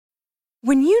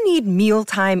When you need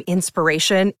mealtime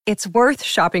inspiration, it's worth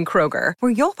shopping Kroger,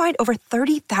 where you'll find over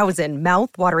 30,000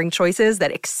 mouth-watering choices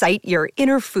that excite your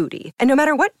inner foodie. And no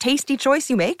matter what tasty choice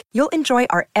you make, you'll enjoy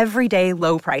our everyday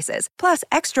low prices, plus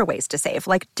extra ways to save,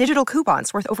 like digital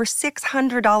coupons worth over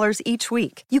 $600 each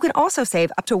week. You can also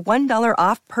save up to $1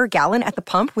 off per gallon at the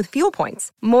pump with fuel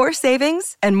points. More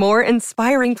savings and more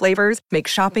inspiring flavors make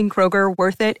shopping Kroger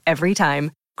worth it every time.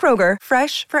 Kroger,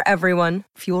 fresh for everyone.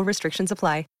 Fuel restrictions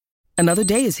apply. Another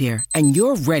day is here, and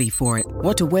you're ready for it.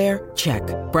 What to wear? Check.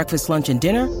 Breakfast, lunch, and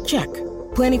dinner? Check.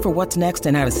 Planning for what's next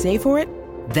and how to save for it?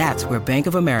 That's where Bank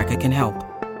of America can help.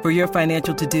 For your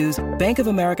financial to-dos, Bank of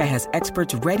America has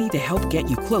experts ready to help get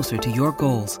you closer to your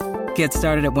goals. Get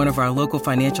started at one of our local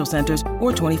financial centers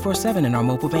or 24/7 in our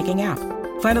mobile banking app.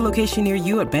 Find a location near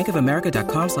you at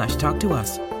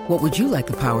bankofamerica.com/talktous. What would you like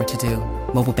the power to do?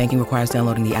 Mobile banking requires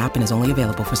downloading the app and is only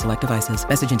available for select devices.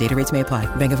 Message and data rates may apply.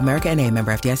 Bank of America N.A.,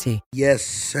 member FDIC. Yes,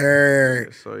 sir.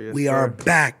 Yes, sir. Yes, we sir. are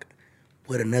back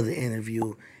with another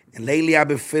interview. And lately I've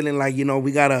been feeling like,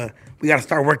 we gotta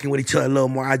start working with each other a little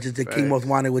more. I just did King Most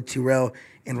Wanted with Terrell,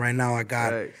 and right now I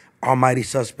got Almighty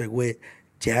Suspect with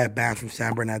Bandz from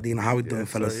San Bernardino. How we doing,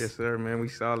 fellas? Yes, sir, man. We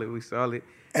solid.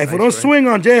 Hey, don't swing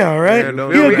on Jay, all right?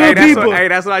 Yeah, He a good people.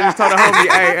 That's what I just told the homie.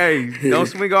 Hey, don't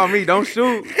swing on me. Don't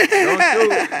shoot. Don't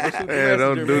shoot.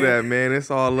 Don't do that, man.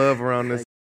 It's all love around this.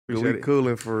 We it.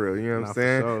 cooling for real. You know what I'm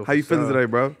saying? Sure, How you feeling today,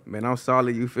 bro? Man, I'm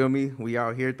solid. You feel me? We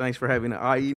out here. Thanks for having the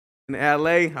IE in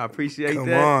LA. I appreciate that.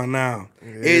 Come on now.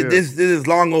 Yeah. This is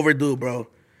long overdue, bro.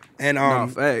 And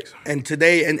facts. And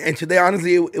today,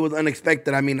 honestly, it was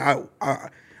unexpected. I mean,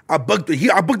 I booked with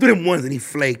him once and he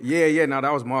flaked. Yeah. No,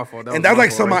 that was my fault. And that's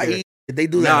like some IE. They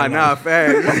do that. Nah,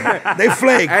 facts. They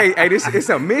flake. Hey, it's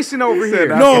a mission over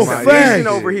here. No, it's a facts. mission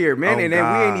over here, man. Oh, and then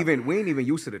God. we ain't even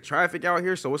used to the traffic out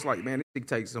here, so it's like, man, it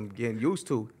takes some getting used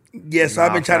to. Yes,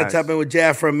 I've been trying to tap in with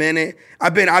Jad for a minute.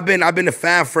 I've been a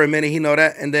fan for a minute. He know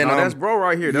that, and then that's bro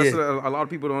right here. That's a lot of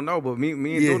people don't know, but me and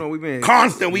Duno, we've been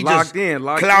constant. We locked just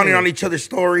locked clowning in. on each other's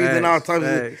stories and all types.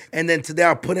 Facts. And then today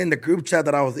I put in the group chat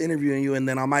that I was interviewing you, and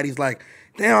then Almighty's like,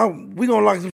 "Damn, we gonna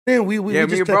lock some in." We me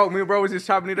just and bro was just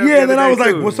chopping it up. Yeah, and then I was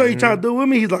like, too. "What's up you trying to do with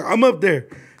me?" He's like, "I'm up there."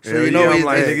 So I'm he's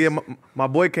like, nigga, my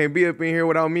boy can't be up in here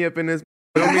without me up in this.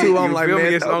 I'm like,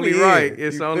 man, it's only right.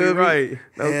 It's only right.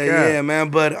 Yeah, man.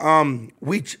 But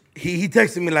he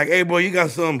texted me like, "Hey, bro, you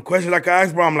got some questions I can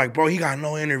ask, bro?" I'm like, "Bro, he got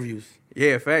no interviews."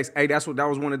 Yeah, facts. Hey, that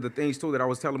was one of the things too that I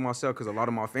was telling myself, because a lot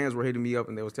of my fans were hitting me up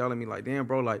and they was telling me like, "Damn,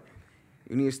 bro, like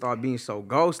you need to start being so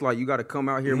ghost. Like you got to come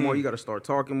out here more. You got to start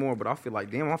talking more." But I feel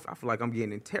like, damn, I feel like I'm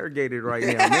getting interrogated right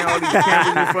now. Man, all these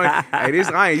cameras in front. Hey,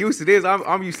 I ain't used to this.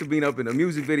 I'm used to being up in a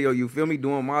music video. You feel me?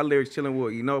 Doing my lyrics, chilling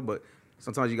with but.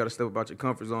 Sometimes you got to step out your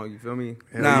comfort zone, you feel me?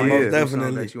 Nah, most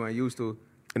definitely. That you ain't used to.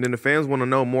 And then the fans want to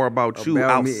know more about you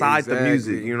outside the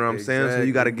music. You know what I'm saying? So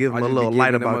you got to give them a little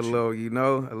light about you.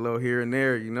 A little here and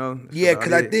there, Yeah,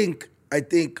 because I think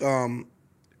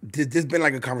there's been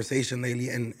like a conversation lately,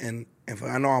 and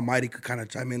I know Almighty could kind of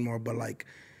chime in more, but like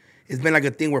it's been like a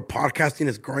thing where podcasting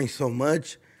is growing so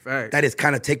much that it's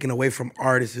kind of taken away from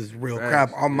artists' real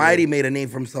crap. Almighty made a name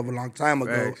for himself a long time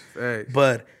ago,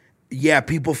 but yeah,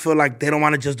 people feel like they don't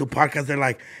want to just do podcasts. They're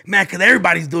like, man, because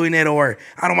everybody's doing it, or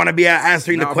I don't want to be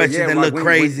answering the questions and look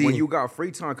crazy. When you got free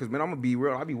time, because, man, I'm going to be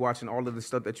real. I be watching all of the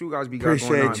stuff that you guys be got Appreciate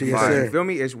going on. You, yes, sir. You feel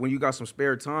me? It's when you got some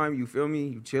spare time, you feel me?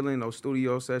 You chilling, no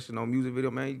studio session, no music video,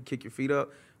 man. You kick your feet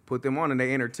up, put them on, and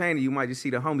they entertain you. You might just see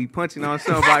the homie punching on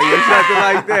somebody or something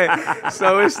like that.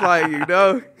 So it's like,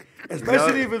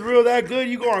 Especially if it's real that good,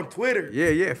 you go on Twitter.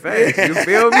 Yeah, facts. You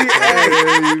feel me?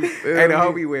 Hey, the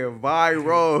homie went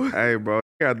viral. Hey, bro, you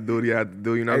got to do what you have to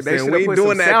do. You know what I'm saying? We ain't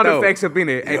doing that, sound effects up in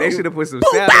it. Hey, they should have put some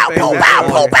sound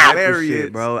effects.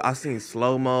 Hilarious, bro. I seen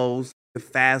slow-mos,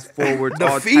 fast forwards,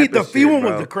 the feed one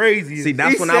was the craziest. See,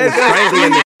 that's when I was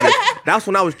strangling him. That's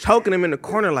when I was choking him in the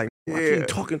corner like, what are you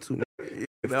talking to?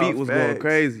 The feet was going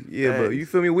crazy. Yeah, but you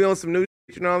feel me? We on some new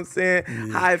shit, you know what I'm saying?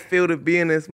 How I feel to be in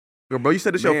this. Bro, you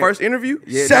said this your first interview?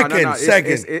 Yeah, second.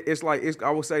 It's like I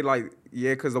would say like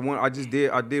because the one I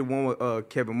did one with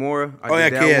Kevin Mora. I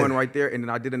did that one right there, and then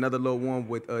I did another little one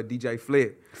with DJ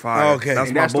Flip. Fire. Okay,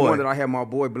 that's the one that I had my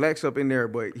boy Blacks up in there,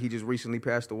 but he just recently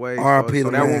passed away. R.I.P. So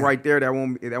that one right there, that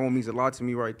one means a lot to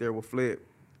me right there with Flip.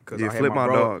 Yeah, Flip my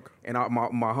dog. And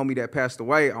my homie that passed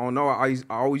away, I don't know, I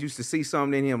always used to see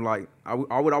something in him. Like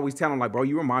I would always tell him like, bro,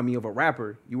 you remind me of a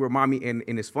rapper. You remind me, and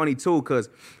it's funny too, because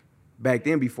back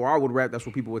then, before I would rap, that's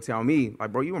what people would tell me.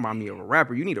 Like, bro, you remind me of a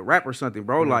rapper. You need to rap or something,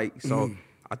 bro. Like, so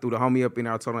I threw the homie up in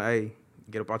there. I told him, hey,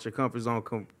 get up out your comfort zone.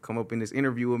 Come up in this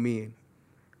interview with me.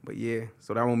 But yeah,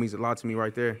 so that one means a lot to me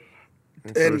right there.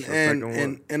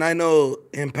 And I know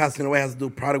him passing away has to do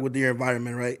product with your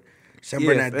environment, right? San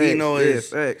Bernardino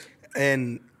is,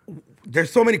 and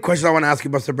there's so many questions I want to ask you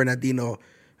about San Bernardino,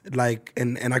 like,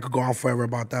 and I could go on forever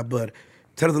about that, but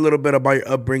tell us a little bit about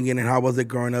your upbringing and how was it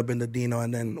growing up in the Dino,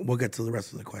 and then we'll get to the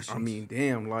rest of the questions. I mean,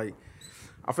 damn, like,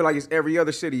 I feel like it's every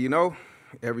other city, you know?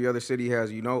 Every other city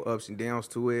has, you know, ups and downs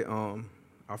to it.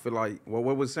 I feel like, well,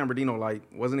 what was San Bernardino like?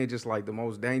 Wasn't it just like the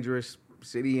most dangerous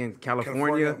city in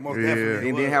California? Most definitely.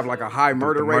 And then have like a high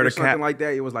murder rate or something like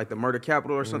that. It was like the murder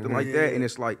capital or something like that. And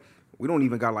it's like, we don't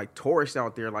even got like tourists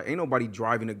out there. Like, ain't nobody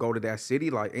driving to go to that city.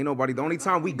 Like, ain't nobody. The only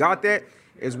time we got that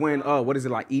is when, what is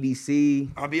it, like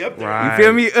EDC? I'll be up there. Right. You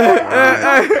feel me?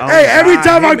 Hey, every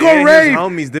time I go rave.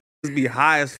 Homies, this be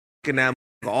high as fucking that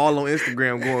all on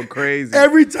Instagram going crazy.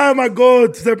 Every time I go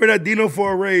to San Bernardino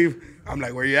for a rave, I'm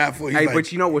like, where you at for? Hey, like,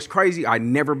 but you know what's crazy? I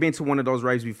never been to one of those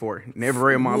raves before.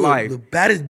 Never in my life. The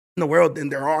baddest in the world,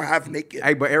 and they're all half naked.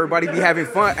 Hey, but everybody be having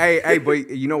fun. Hey,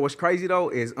 but you know what's crazy though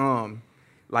is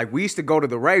like we used to go to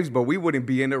the raves, but we wouldn't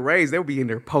be in the raves. They would be in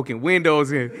there poking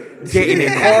windows and getting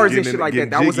in cars and shit like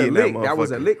that. That was a lick. That was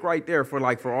a lick right there for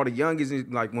all the youngest.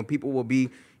 And like when people will be,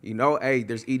 you know, hey,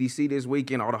 there's EDC this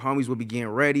weekend. All the homies would be getting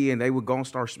ready, and they would go and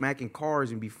start smacking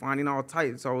cars and be finding all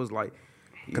tight. So it was like,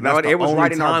 you know, it was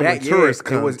right in our back. Yeah,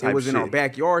 it was in our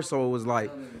backyard. So it was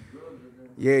like,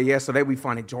 yeah. So they be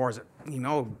finding jars of, you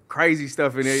know, crazy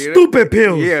stuff in there. Stupid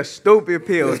pills. Yeah, stupid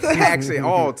pills. Packs and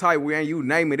all type. You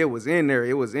name it, it was in there.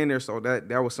 It was in there. So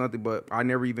that was something. But I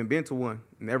never even been to one.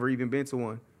 Never even been to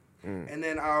one. And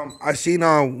then I seen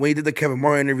when you did the Kevin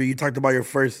Moore interview, you talked about your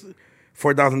first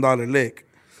 $4,000 lick.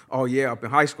 Oh yeah, up in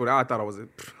high school, I thought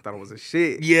it was a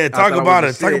shit. Yeah, talk about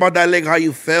it. Talk about that lick, how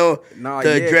you felt, the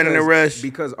adrenaline rush.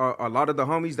 Because a lot of the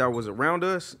homies that was around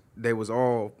us, they was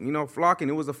all, you know, flocking.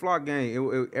 It was a flock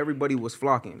game. Everybody was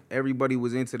flocking. Everybody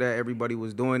was into that. Everybody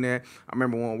was doing that. I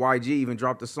remember when YG even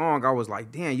dropped the song, I was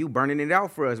like, damn, you burning it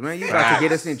out for us, man. You got to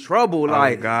get us in trouble.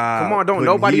 Like, come on, don't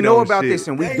nobody know about this,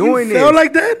 and we doing this. You felt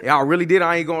like that? Yeah, I really did.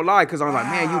 I ain't gonna lie, because I was like,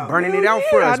 man, you burning it out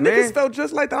for us, man. Niggas felt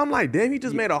just like that. I'm like, damn, he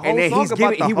just made a whole song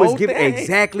about the he whole was giving thing.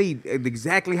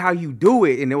 exactly how you do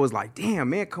it, and it was like, damn,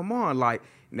 man, come on. Like,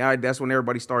 now that's when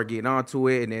everybody started getting onto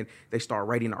it, and then they start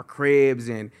raiding our cribs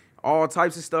and all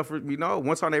types of stuff. You know,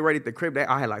 one time they raided the crib,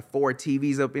 I had like 4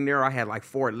 TVs up in there. I had like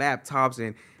 4 laptops,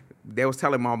 and they was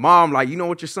telling my mom, like, you know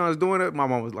what your son's doing? My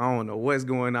mom was like, I don't know what's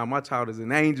going on. My child is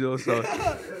an angel, so,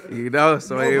 you know.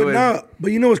 So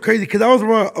but you know what's crazy? Because I was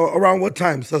around what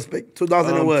time, suspect?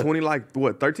 2000 and what? 20, like,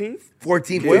 what, 13?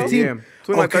 14, yeah, 15? Yeah.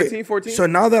 20, like 13, 14? So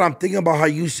now that I'm thinking about how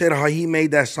you said how he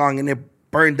made that song and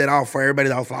it burned it out for everybody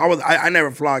that was flocked. I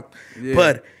never flocked,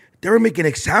 but they were making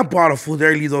example out of fools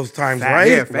early those times, right?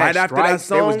 Yeah, right after that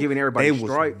song, they was giving everybody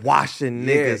strikes. Was washing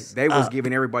niggas. They was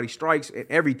giving everybody strikes and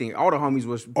everything. All the homies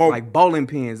was like bowling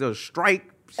pins. There was strike.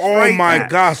 Oh my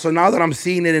gosh! So now that I'm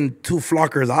seeing it in 2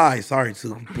 flockers' eyes, sorry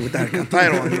to put that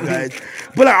title on you guys,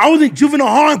 but like, I was in juvenile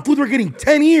hall and fools were getting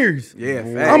 10 years. Yeah,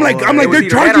 I'm like they're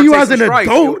charging you as an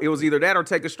adult. It was either that or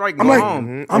take a strike and go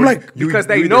home. I'm like, because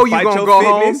they know you gonna go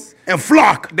home and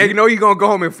flock. They know you gonna go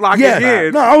home and flock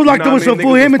again. No, I was locked up with some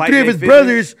fool. Him and 3 of his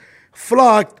brothers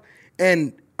flocked,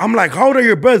 and I'm like, how old are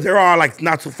your brothers? They're all like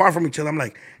not too far from each other. I'm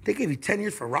like, they gave you 10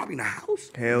 years for robbing a house?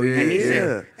 Hell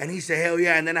yeah. And he said, hell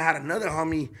yeah. And then I had another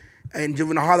homie in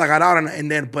juvenile hall that got out,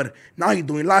 and then, but now he's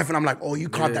doing life. And I'm like, oh, you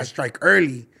caught that strike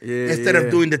early instead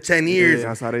of doing the 10 years. Yeah,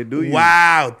 that's how they do you.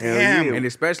 Wow, damn. Yeah. And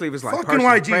especially if it's like fucking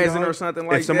person YG, present or something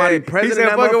like that. If somebody present in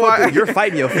that motherfucker, you're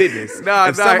fighting your fitness.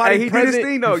 If somebody he did his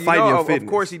thing, though. You know, of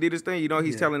course he did his thing. You know,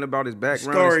 he's telling about his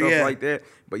background and stuff like that.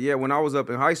 But yeah, when I was up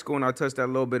in high school and I touched that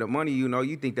little bit of money, you know,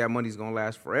 you think that money's gonna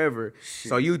last forever. Shit.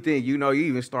 So you think, you know, you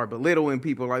even start belittling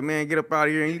people like, man, get up out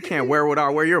of here, and you can't wear what I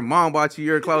wear. Your mom bought you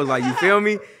your clothes, like, you feel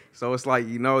me? So it's like,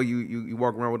 you know, you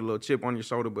walk around with a little chip on your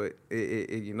shoulder, but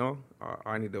it you know,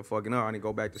 I need to fucking up. I need to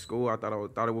go back to school. I thought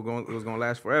it was gonna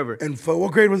last forever. And for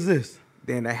what grade was this?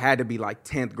 Then that had to be like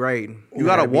 10th grade. You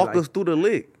gotta walk us through the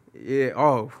lick. Yeah.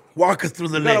 Oh. Walk us through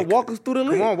the lick. You gotta walk us through the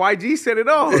lick. Come on, YG set it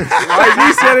off.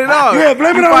 YG set it off. Yeah,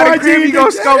 blame it on YG. You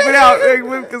gonna scope it out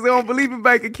because they don't believe in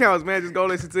bank accounts, man. Just go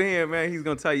listen to him, man. He's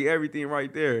gonna tell you everything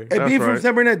right there. Hey, being from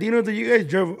San Bernardino, do you guys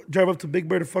drive up to Big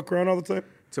Bear to fuck around all the time?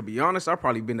 To be honest, I've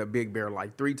probably been to Big Bear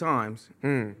like 3 times. I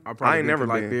ain't never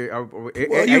been.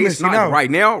 It's nice. Right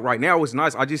now it's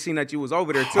nice. I just seen that you was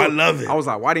over there too. I love it. I was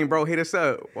like, why didn't bro hit us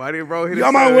up?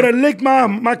 Y'all might would have licked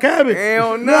my cabin.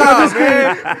 Hell no,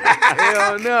 man.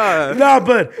 Hell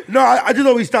no. I just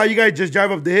always thought you guys just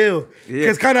drive up the hill.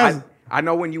 Yeah, because I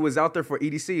know when you was out there for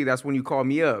EDC, that's when you called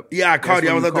me up. Yeah, I called you.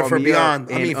 I was out there for Beyond.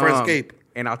 For Escape.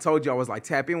 And I told you, I was like,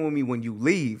 tap in with me when you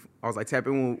leave. I was like, tap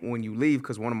in when you leave,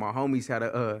 because one of my homies had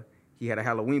a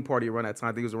Halloween party around that time.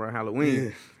 I think it was around Halloween.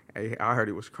 Yeah. Hey, I heard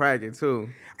it was cracking too.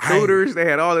 Tutors, they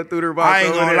had all the tutor box. I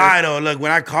ain't gonna lie though. Look, when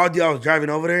I called you, I was driving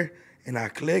over there and I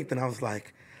clicked and I was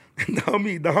like, the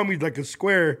homie's like a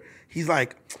square. He's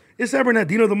like, is San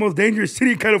Bernardino the most dangerous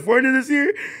city in California this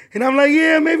year? And I'm like,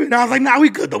 yeah, maybe. And I was like, nah, we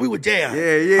good though. We with jail.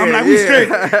 Yeah. I'm like, we straight.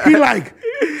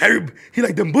 He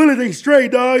like, them bullets ain't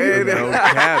straight, dog.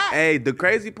 Hey, the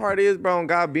crazy part is, bro,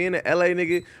 God being an LA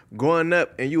nigga, growing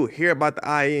up, and you hear about the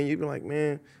IE and you be like,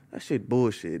 man, that shit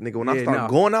bullshit, nigga. When I start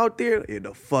going out there,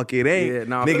 the fuck it ain't. Yeah,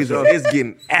 niggas, it's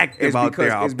getting active out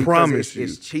there. I promise you.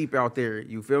 It's cheap out there.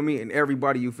 You feel me? And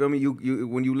everybody, you feel me? You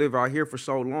when you live out here for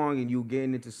so long and you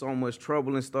getting into so much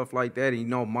trouble and stuff like that, and you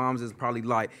know, moms is probably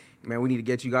like, man, we need to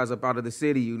get you guys up out of the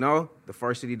city. You know, the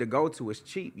first city to go to is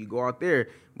cheap. You go out there,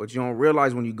 but you don't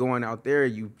realize when you going out there,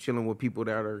 you chilling with people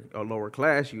that are a lower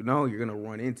class. You know, you're gonna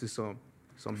run into some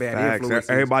bad influences.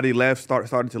 Everybody left,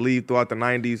 started to leave throughout the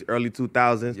 90s, early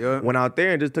 2000s. Yeah. Went out there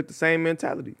and just took the same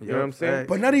mentality. You know what I'm saying?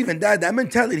 But not even that. That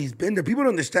mentality's been there. People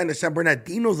don't understand that San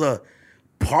Bernardino's a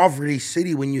poverty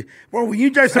city. When you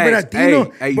drive San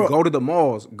Bernardino, you go to the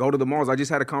malls. Go to the malls. I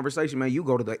just had a conversation, man. You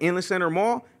go to the Inland Center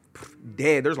Mall,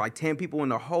 dead. There's like 10 people in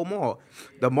the whole mall.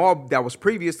 The mall that was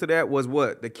previous to that was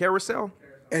what? The Carousel?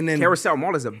 And then Carousel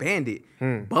Mall is abandoned.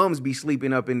 Bums be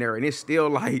sleeping up in there, and it's still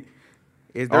like...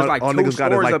 There's like all two niggas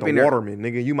got is stores like up the in there. Waterman,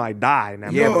 nigga. You might die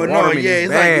now. Yeah, No, the Waterman is it's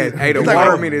bad. like- Hey, the it's like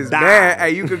Waterman a- is bad. Hey,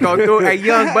 you could go through it. Hey,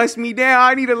 young, bust me down.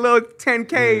 I need a little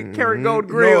 10K carrot gold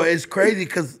grill. No, it's crazy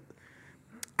because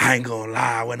I ain't gonna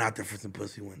lie. I went out there for some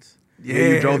pussy once. Yeah,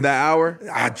 you drove that hour?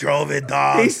 I drove it,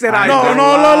 dog. He said look.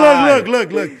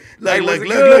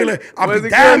 I'll be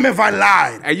damned if I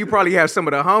lied. Hey, you probably have some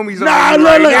of the homies on Nah, you look,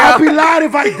 right now. I'll be lying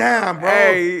if I damn, bro.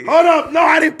 Hey. Hold up. No,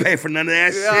 I didn't pay for none of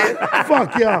that shit.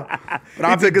 Fuck y'all. But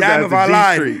I'll be took his damned ass if to I G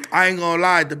lied. Street. I ain't gonna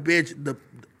lie.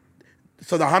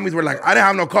 So the homies were like, I didn't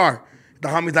have no car. The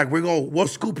homies like, we'll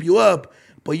scoop you up,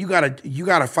 but you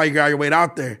gotta figure out your way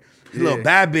out there. This little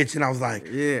bad bitch, and I was like,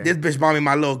 this bitch bought me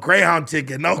my little Greyhound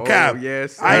ticket, no cap.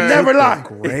 yes, I ain't sir. never lied.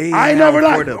 I ain't never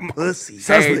lied. For the pussy.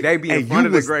 Hey, they be in front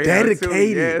of the Greyhound dedicated.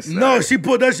 too. Yes, No, sir. she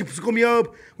pulled up. She scooped me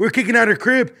up. We were kicking out her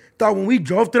crib. Thought when we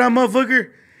drove to that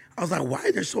motherfucker, I was like, why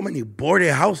are there so many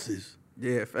boarded houses?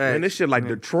 Yeah, facts. Man, this shit like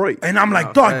Detroit. And I'm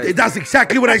like, dog, that's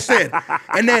exactly what I said.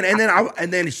 and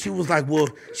then she was like, well,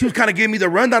 she was kind of giving me the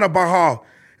rundown about how,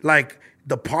 like,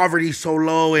 the poverty's so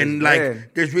low and like bad.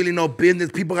 there's really no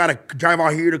business. People gotta drive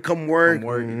out here to come work.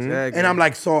 Exactly. And I'm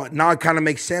like, so now it kind of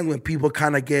makes sense when people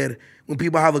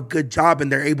have a good job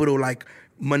and they're able to like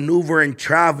maneuver and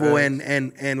travel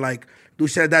and like do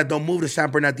shit that don't move to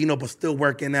San Bernardino but still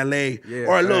work in LA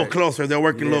or a little closer. They're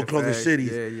working a little closer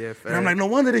cities. Yeah, and I'm like, no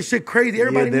wonder this shit crazy.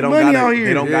 Everybody they need don't money got out here.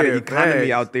 They don't got an Yeah, economy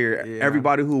facts. out there. Yeah.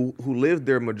 Everybody who lives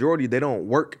there, majority, they don't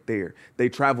work there. They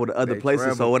travel to other places,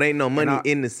 travel. so it ain't no money And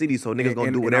in the city, so niggas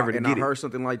gonna do whatever to and get I it. heard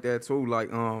something like that too. Like,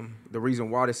 the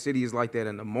reason why the city is like that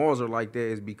and the malls are like that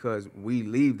is because we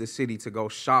leave the city to go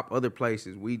shop other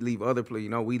places. We leave other places. You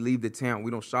know, we leave the town. We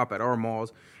don't shop at our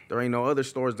malls. There ain't no other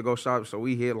stores to go shop, so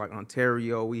we hit like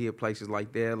Ontario. We hit places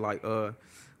like that. Like,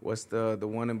 what's the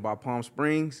one in by Palm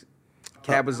Springs?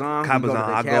 Cabazon. Cabazon.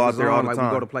 I go out there all the like time.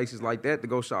 we go to places like that to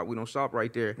go shop. We don't shop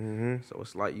right there. So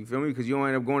it's like, you feel me? Because you don't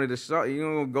end up going to the shop. You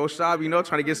don't go shop, you know,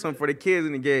 trying to get something for the kids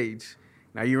in the gauge.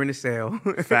 Now you're in the sale.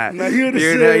 Facts. Now you're in the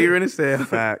Now sale. you're in the sale.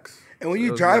 Facts. And when you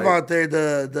So it's drive like- out there,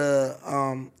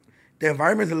 the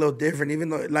environment's a little different, even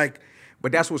though like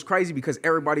But that's what's crazy because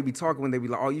everybody be talking when they be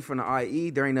like, oh, you from the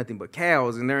IE? There ain't nothing but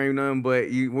cows and there ain't nothing but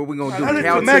what we gonna do? That is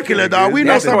Cow Temecula, tipping? dog. We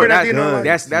know That's San what- Bernardino.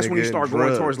 That's when you Nigga, start going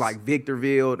drugs. towards like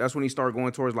Victorville. That's when you start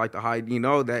going towards like the high, you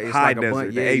know, that it's High like a desert,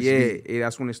 bunch. the Yeah, HD.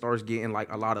 that's when it starts getting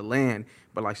like a lot of land.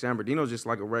 But like San Bernardino's just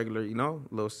like a regular, you know,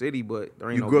 little city, but there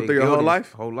ain't You no grew up big there your whole buildings.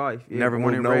 life? Whole life. Yeah, Never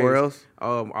born moved and nowhere raised.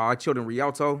 else? I chilled in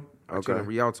Rialto. I chilled in Okay.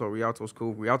 Rialto. Rialto's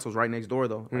cool. Rialto's right next door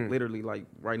though. Like literally like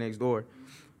right next door.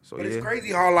 So But yeah. it's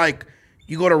crazy how like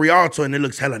you go to Rialto and it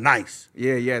looks hella nice.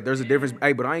 Yeah, there's a difference.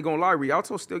 Hey, but I ain't gonna lie,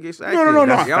 Rialto still gets active. No.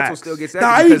 Rialto Facts. still gets The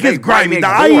active. IE because they gets grimy. right The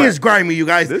next IE door. is grimy, you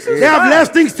guys. This They is have facts. less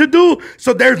things to do,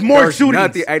 so there's more There's shootings.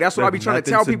 nothing. Hey, that's what I be There's trying to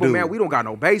nothing tell to people, do. man. We don't got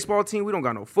no baseball team. We don't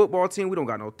got no football team. We don't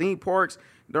got no theme parks.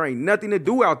 There ain't nothing to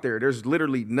do out there. There's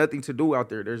literally nothing to do out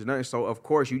there. There's nothing. So, of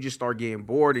course, you just start getting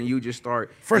bored and you just start...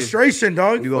 Frustration,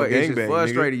 dog. You gonna It's just gangbang,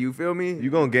 frustrated, nigga. you feel me? You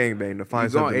gonna gangbang to find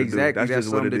You gonna- something to exactly, do. That's that's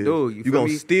just what it something is. to do. You You feel gonna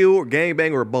me? steal,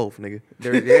 gangbang, or both, nigga.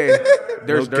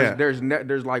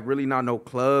 There's like really not no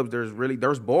clubs.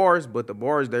 There's bars, but the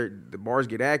bars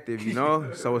get active, you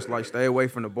know. So it's like stay away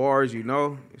from the bars, you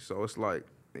know. So it's like,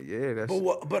 yeah, that's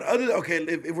But other okay,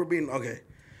 if we're being okay,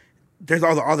 there's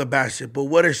all the bad shit, but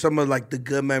what are some of like the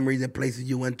good memories and places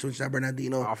you went to in San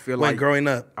Bernardino? I feel like growing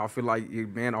up. I feel like,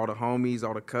 man, all the homies,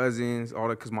 all the cousins,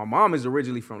 because my mom is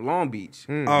originally from Long Beach.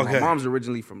 Okay. My mom's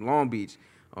originally from Long Beach.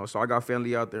 So I got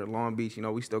family out there in Long Beach. You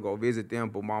know, we still go visit them.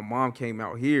 But my mom came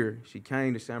out here. She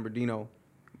came to San Bernardino,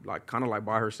 like kind of like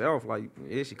by herself. Like,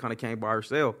 yeah, she kind of came by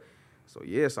herself. So,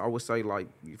 yes, I would say, like,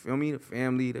 you feel me? The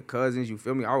family, the cousins, you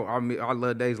feel me? I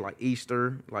love days like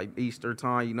Easter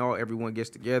time, you know, everyone gets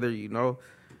together, you know.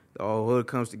 The whole hood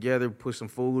comes together, put some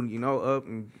food, you know, up,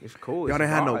 and it's cool. Y'all didn't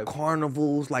have no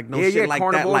carnivals, like no shit like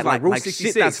carnivals, that, like Route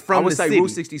 66. Shit that's from I would the say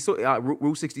city.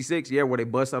 Route 66, yeah, where they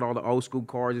bust out all the old school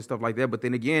cars and stuff like that. But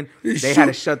then again, they had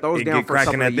to shut those down for a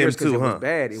couple of years because it was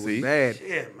bad. It was bad.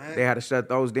 Shit, man. They had to shut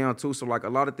those down too. So like a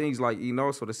lot of things, like, you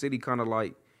know, so the city kind of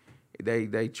like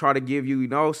they try to give you, you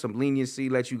know, some leniency,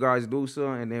 let you guys do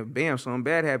something, and then bam, something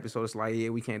bad happens. So it's like, yeah,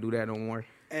 we can't do that no more.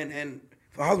 And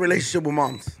how's the relationship with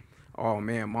moms? Oh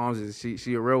man, mom's is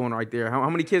she a real one right there. How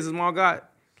many kids does mom got?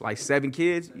 Like 7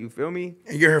 kids. You feel me?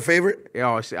 And you're her favorite?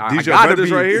 Yeah, These your brothers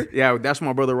right here? Yeah, that's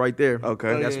my brother right there.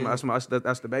 Okay,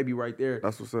 that's the baby right there.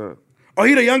 That's what's up. Oh,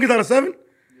 he the youngest out of 7?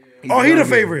 Yeah. He the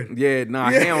favorite? Yeah,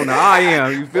 hell no, I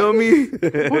am. You feel me? Who the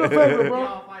favorite, bro? We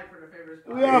all fight for the favorite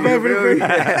spot. We all fight for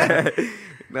the favorite.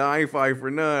 No, I ain't fighting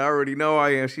for none. I already know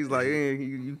I am. She's like,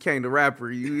 you came to rapper.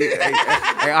 Hey,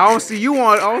 I don't see you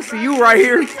right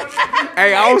here.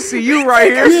 Hey, I don't see you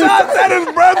right here. Shots at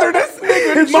his brother. This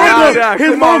nigga.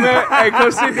 His mom, man. Hey,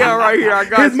 come sit down right here. I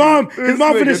got his mom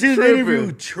finished his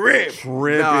interview. Tripping.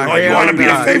 Oh, you want to be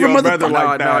the favorite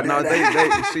motherfucker?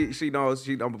 No, she knows.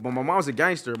 But my mom's a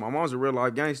gangster. My mom's a real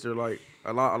life gangster. Like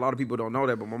a lot of people don't know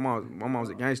that, but my mom's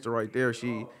a gangster right there.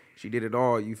 She did it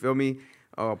all. You feel me?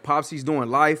 Popsy's doing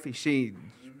life.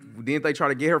 Didn't they try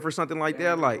to get her for something like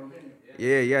that? Like,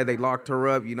 yeah, they locked her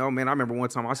up. You know, man, I remember one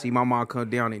time I see my mom come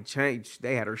down and change.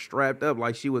 They had her strapped up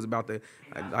like she was about to,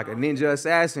 like a ninja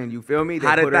assassin. You feel me?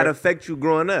 How did that affect you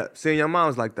growing up, seeing your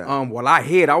moms like that? Well,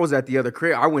 I was at the other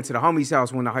crib. I went to the homie's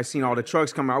house when I seen all the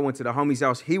trucks coming. I went to the homie's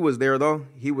house. He was there though.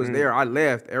 He was there. I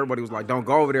left. Everybody was like, "Don't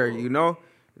go over there," you know.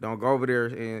 Don't go over there,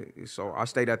 and so I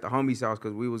stayed at the homie's house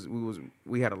because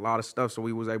we had a lot of stuff, so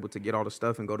we was able to get all the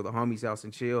stuff and go to the homie's house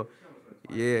and chill.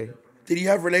 Yeah. Did you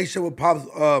have a relationship with Pops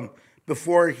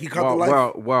before he cut the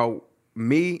life? Well,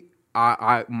 me,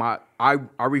 I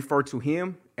refer to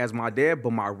him as my dad,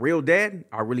 but my real dad,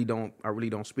 I really don't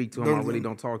speak to him. I really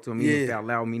don't talk to him. Even if that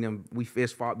loud, meaning we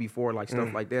fist fought before, like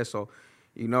stuff like that. So,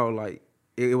 you know, like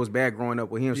it was bad growing up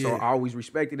with him. So I always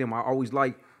respected him. I always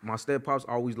liked my step pops.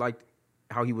 I always liked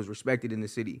how he was respected in the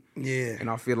city. Yeah. And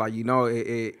I feel like, you know,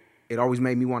 it always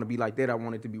made me want to be like that. I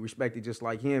wanted to be respected just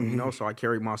like him, you know, so I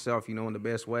carried myself, you know, in the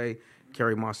best way,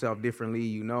 carried myself differently,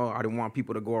 you know. I didn't want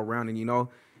people to go around and, you know,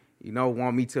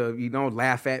 want me to, you know,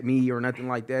 laugh at me or nothing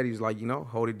like that. He's like, you know,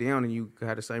 hold it down and you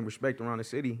had the same respect around the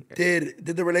city. Did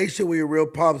the relationship with your real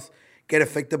pops get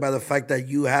affected by the fact that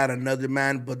you had another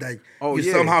man, but that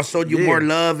somehow showed you more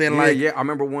love and I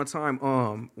remember one time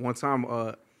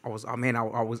I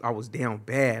was down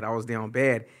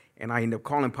bad. And I ended up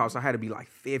calling Pops. I had to be like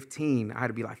 15.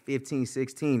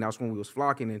 16. That's when we was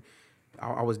flocking. And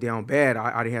I was down bad.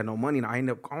 I didn't have no money. And I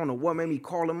ended up, I don't know what made me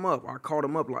call him up. I called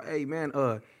him up like, hey, man,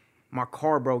 my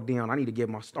car broke down. I need to get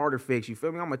my starter fixed. You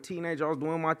feel me? I'm a teenager. I was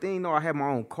doing my thing. No, I had my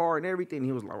own car and everything.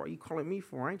 He was like, what are you calling me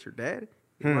for? I ain't your dad.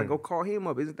 He was like, go call him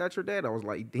up. Isn't that your dad? I was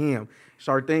like, damn.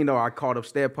 Sure thing, though. I called up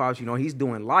Step Pops. You know, he's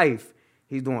doing life.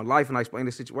 And I explained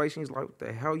the situation. He's like, what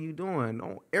the hell you doing?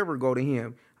 Don't ever go to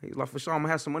him. He's like, for sure, I'm going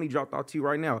to have some money dropped out to you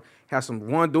right now. Had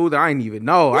one dude that I didn't even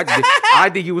know. I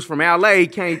think he was from L.A. He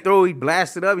came through. He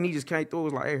blasted up, and he just came through. He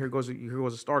was like, hey, here goes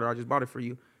a starter. I just bought it for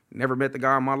you. Never met the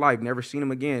guy in my life. Never seen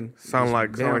him again. Sound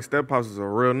like Step Pops is a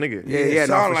real nigga. Yeah,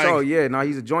 no, for sure. Yeah, no,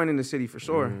 he's a joint in the city for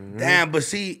sure. Mm-hmm. Damn, but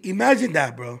see, imagine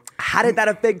that, bro. How did that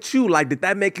affect you? Like, did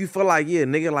that make you feel like,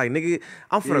 nigga,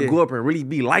 I'm finna go up and really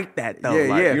be like that, though?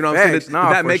 Yeah, you know what I'm saying? Did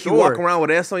that make you walk around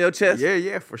with S on your chest?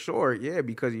 Yeah, for sure. Yeah,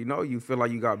 because, you know, you feel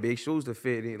like you got big shoes to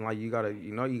fit in. Like, you gotta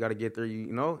get there,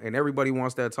 you know? And everybody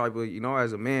wants that type of, you know,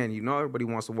 as a man, you know, everybody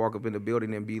wants to walk up in the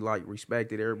building and be, like,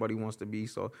 respected. Everybody wants to be,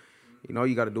 so... You know,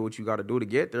 you got to do what you got to do to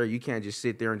get there. You can't just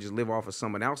sit there and just live off of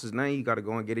someone else's name. You got to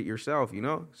go and get it yourself, you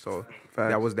know? So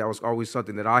that was always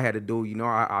something that I had to do. You know,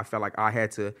 I felt like I had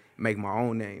to make my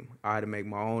own name. I had to make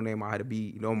my own name. I had to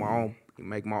be, you know,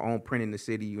 make my own print in the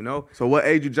city, you know? So what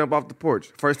age you jump off the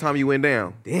porch? First time you went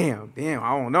down? Damn.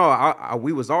 I don't know.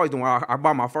 We was always doing, I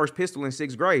bought my first pistol in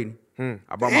 6th grade. I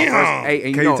bought my first. Hey,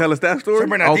 and Can you tell us that story?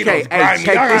 Okay, hey,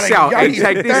 check this out.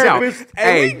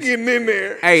 Hey, we getting in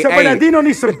there. Hey, Bernardino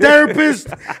needs some therapists.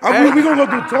 We gonna go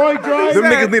do toy drives. Them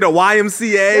niggas need a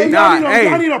YMCA.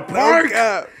 Y'all need a park.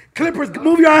 Clippers,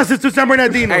 move your asses to San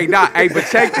Bernardino. Hey, but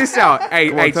check this out. Hey,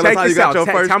 check this out.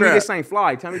 Tell me this ain't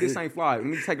fly. Let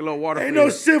me take a little water. Ain't no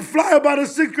shit fly about a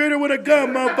 6th grader with a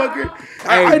gun, motherfucker.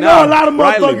 I know a lot of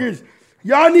motherfuckers.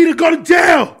 Y'all need to go to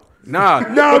jail. Nah,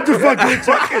 I'm just fucking with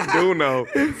you. Do know.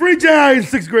 Free jail in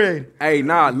 6th grade. Hey,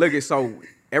 look at so.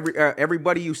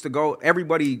 Everybody used to go.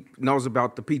 Everybody knows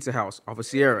about the Pizza House off of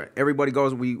Sierra. Everybody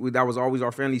goes. We that was always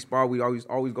our friendly spot. We always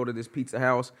go to this Pizza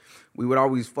House. We would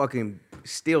always fucking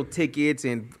steal tickets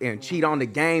and cheat on the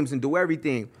games and do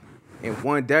everything. And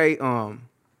one day,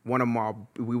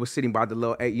 we were sitting by the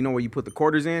little, you know where you put the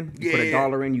quarters in? You put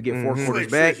 $1 in, you get 4 quarters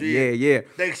back. Yeah.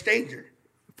 The exchanger.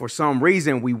 For some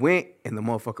reason, we went and the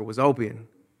motherfucker was open.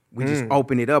 We just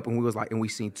opened it up and we was like, and we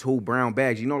seen 2 brown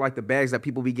bags. You know, like the bags that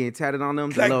people be getting tatted on them,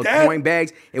 the little coin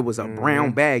bags. It was a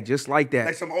brown bag, just like that.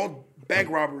 Like some old bank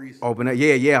robberies. Open it,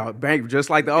 yeah, bank, just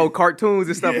like the old cartoons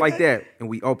and stuff like that. And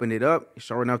we opened it up.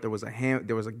 Sure enough, there was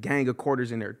a gang of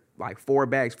quarters in there, like 4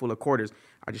 bags full of quarters.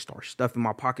 I just started stuffing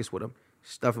my pockets with them.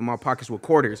 Stuffing my pockets with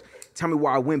quarters. Tell me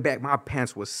why I went back. My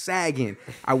pants was sagging.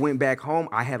 I went back home.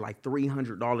 I had like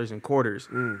 $300 in quarters.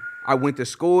 I went to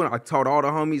school and I told all the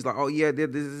homies like, oh yeah,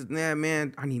 this is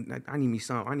man. I need me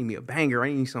some. I need me a banger.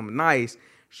 I need something nice.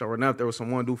 Sure enough, there was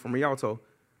one dude from Rialto,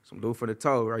 some dude for the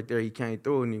toe right there. He came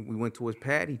through and we went to his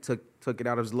pad. He took it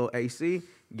out of his little AC,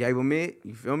 gave him it.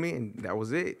 You feel me? And that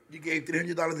was it. You gave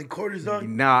 $300 in quarters, dog?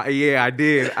 Nah, yeah, I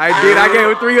did. I gave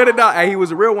him $300. Hey, he was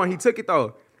a real one. He took it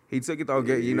though.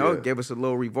 Gave us a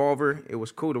little revolver. It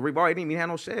was cool. The revolver didn't even have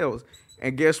no shells.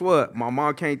 And guess what? My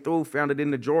mom came through, found it in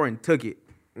the drawer, and took it.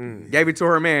 Gave it to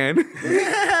her man.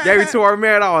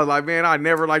 I was like, man, I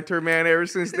never liked her man ever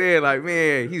since then. Like,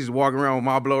 man, he's just walking around with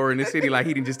my blower in the city like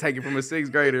he didn't just take it from a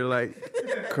 6th grader.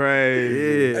 Like,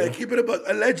 crazy. Yeah. Keep it up.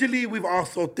 Allegedly, we've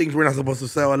also things we're not supposed to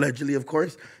sell. Allegedly, of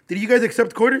course. Did you guys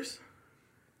accept quarters?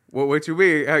 What you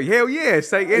mean? Hell yeah,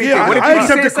 say anything. Yeah, what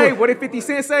if 50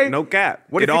 Cent say? No cap.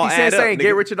 What if 50 Cent say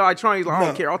get rich or die trying? He's like, I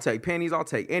don't care. I'll take pennies. I'll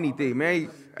take anything, man.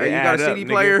 Hey, you got a CD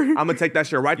player? I'm gonna take that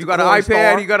shit right to You got an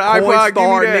iPad? You got an iPod?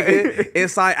 Coinstar, give me that. nigga.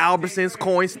 Inside Albertsons,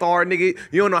 Coinstar, nigga.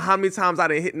 You don't know how many times I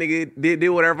done hit, nigga, did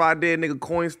whatever I did, nigga,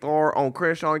 Coinstar on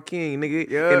Crenshaw and King, nigga.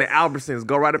 In the Albertsons.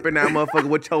 Go right up in that motherfucker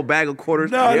with your bag of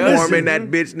quarters. Warm in that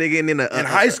bitch, nigga. And then in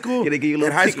high school, they give you a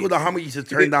little ticket. The homie used to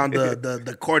turn down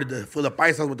the quarter, full of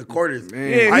paisas with the quarters.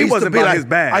 Yeah, he wasn't about his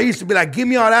bag. I used to be like, give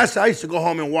me all that shit. I used to go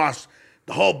home and wash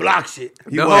the whole block shit.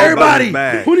 Everybody,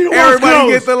 who need to wash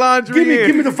clothes? Get the laundry.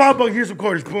 Give me the $5. Here's some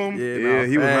quarters. Boom. Yeah,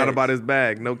 he was not about his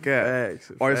bag. No cap.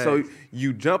 All right, so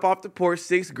you jump off the porch,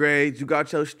 6th grade. You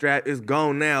got your strap. It's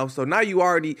gone now. So now you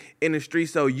already in the street.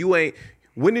 So you ain't.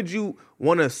 When did you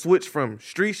want to switch from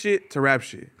street shit to rap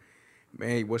shit?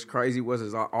 Man, what's crazy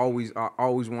is I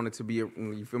always wanted to be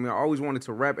you feel me? I always wanted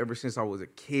to rap ever since I was a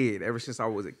kid.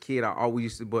 I always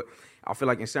used to, but I feel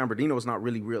like in San Bernardino it's not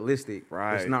really realistic.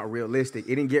 Right. It's not realistic.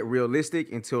 It didn't get realistic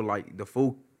until like the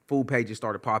food pages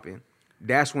started popping.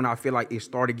 That's when I feel like it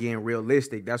started getting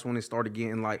realistic. That's when it started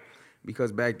getting like,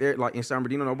 because back there, like in San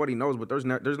Bernardino, nobody knows, but there's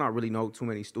not really too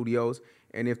many studios.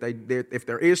 And if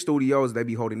there is studios, they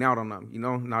be holding out on them. You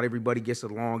know, not everybody gets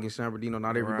along in San Bernardino.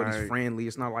 Not everybody's friendly.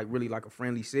 It's not like really like a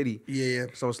friendly city. Yeah.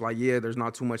 So it's like, there's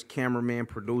not too much cameraman,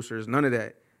 producers, none of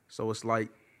that. So it's like,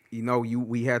 you know,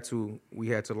 we had to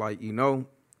like, you know,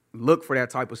 look for that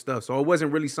type of stuff. So it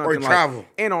wasn't really something or travel. Like,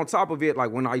 and on top of it,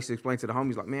 like when I used to explain to the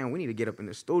homies, like, man, we need to get up in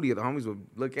the studio. The homies would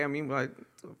look at me and be like, what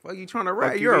the fuck you trying to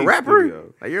rap? You're a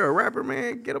rapper? Like, you're a rapper,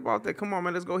 man. Get up out there. Come on,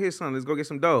 man. Let's go hit something. Let's go get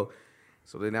some dough.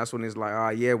 So then that's when it's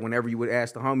like, whenever you would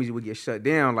ask the homies, you would get shut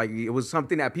down. Like, it was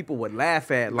something that people would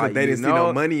laugh at. Like, they didn't see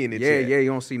no money in it. Yeah, you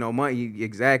don't see no money.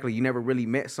 Exactly. You never really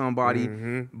met somebody.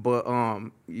 But,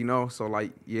 you know, so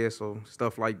like, so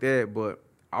stuff like that. But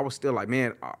I was still like,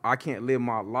 man, I can't live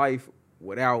my life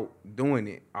without doing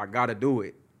it. I gotta do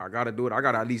it. I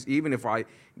gotta at least, even if I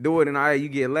do it and you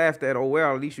get laughed at, oh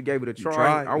well, at least you gave it a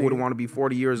try. I wouldn't want to be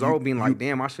 40 years old being like,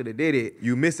 damn, I should have did it.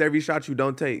 You miss every shot you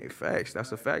don't take. Facts.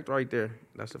 That's a fact right there.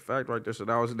 So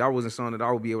that wasn't something that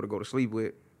I would be able to go to sleep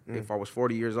with. If I was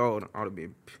 40 years old, I would have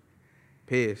been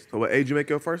pissed. So what age you make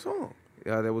your first song?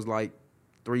 Yeah, that was like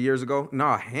 3 years ago.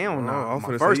 Nah, hell no.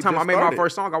 My first time I made my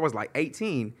first song, I was like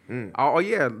 18. Oh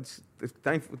yeah.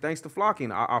 Thanks to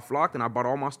flocking. I flocked and I bought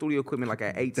all my studio equipment like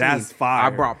at 18. That's fire.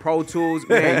 I brought Pro Tools.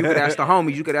 Man, you could ask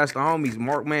the homies.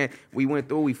 Mark, man, we went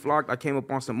through, we flocked. I came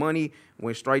up on some money,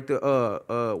 went straight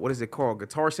to, what is it called?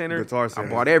 Guitar Center. I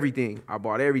bought everything. I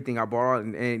bought all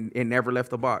and it never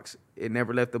left the box. It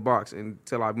never left the box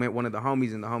until I met one of the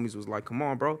homies and the homies was like, come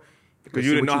on, bro. Because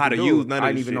you didn't know how to use none of that. I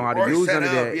didn't even know how to use none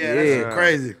of that. Yeah, that's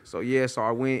crazy. So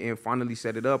I went and finally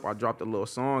set it up. I dropped a little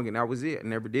song, and that was it. I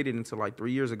never did it until like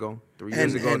 3 years ago. 3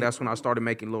 years ago, that's when I started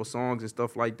making little songs and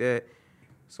stuff like that.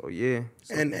 So yeah.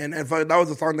 And that was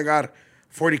the song that got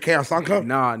 40K on SoundCloud?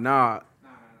 Nah.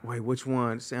 Wait, which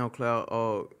one? SoundCloud.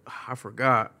 Oh, I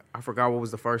forgot what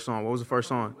was the first song. What was the first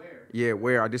song? Yeah,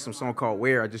 Where. I did some song called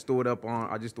Where. I just threw it up on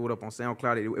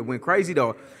SoundCloud. It went crazy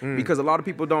though, because a lot of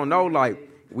people don't know, like,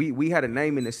 we had a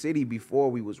name in the city before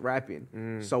we was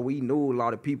rapping. So we knew a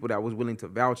lot of people that was willing to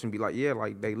vouch and be like, yeah,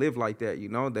 like they live like that, you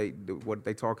know? What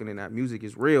they talking in that music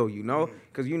is real, you know?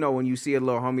 Because you know when you see a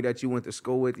little homie that you went to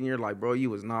school with and you're like, bro, you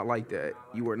was not like that.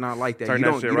 You were not like that. Turn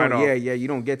that shit right off. Yeah, you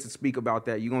don't get to speak about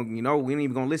that. We ain't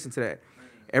even gonna listen to that.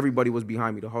 Everybody was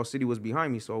behind me. The whole city was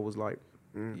behind me. So it was like,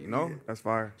 you know? Yeah, that's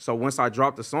fire. So once I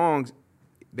dropped the songs,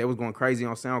 they was going crazy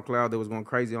on SoundCloud. They was going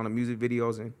crazy on the music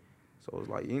videos. And so it was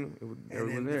like, you know,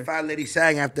 everyone there. The Fat Lady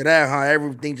sang after that, huh?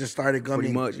 Everything just started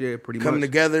coming. Coming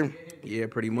together. Yeah,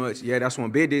 pretty much. Yeah, that's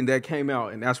when Bid that came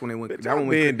out, and that's when it went. That one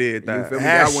Ben did that.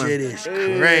 That shit is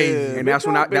crazy. And that's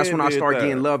when I started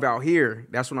getting love out here.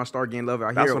 That's when I started getting love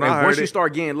out here. Once you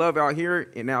start getting love out here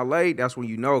in LA, that's when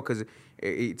you know, because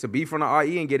to be from the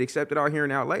IE and get accepted out here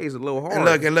in LA is a little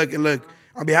hard. And look.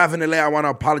 On behalf of LA, I want to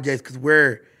apologize because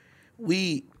we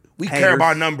care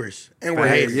about numbers and we're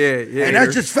haters. Yeah. And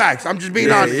that's just facts. I'm just being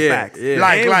honest. Facts. Yeah.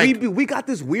 Like we got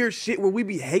this weird shit where we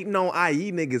be hating on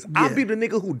IE niggas. I be the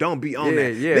nigga who don't be on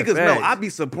that. Niggas know I be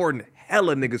supporting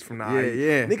hella niggas from the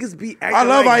IE. Niggas be acting I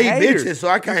love like IE haters. bitches, so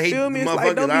I can't hate motherfuckers.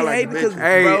 Like, don't be I like hating bitches.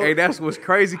 Hey, that's what's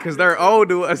crazy because they're old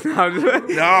to us now.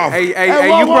 No.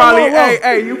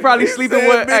 Hey, you probably sleeping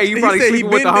with the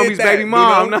homie's baby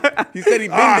mom. He said he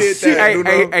been did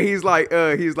that. Hey, he's like,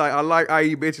 I like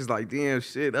IE bitches. Like, damn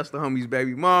shit, that's the homie's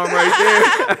baby mom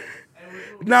right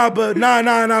there. But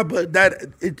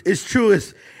that it's true.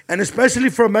 And especially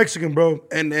for a Mexican, bro.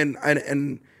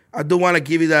 And I do want to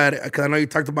give you that because I know you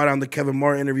talked about it on the Kevin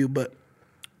Moore interview, but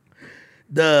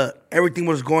everything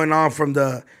was going on from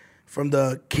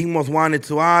the King Most Wanted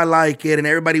to I Like It, and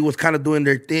everybody was kind of doing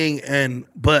their thing,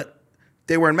 but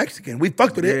they weren't Mexican. We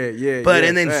fucked with it.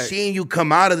 And then seeing you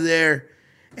come out of there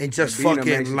and just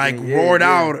fucking roared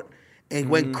out and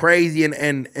went crazy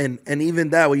and even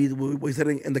that we said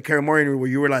in the Kevin Moore interview where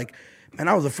you were like, man,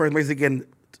 I was the first Mexican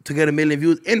to get 1 million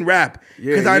views in rap.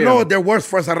 Because I know there was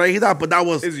Fuerza Regida, but that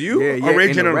was original. In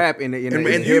the rap, in you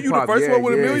the first one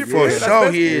with 1 million? For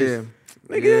sure he is.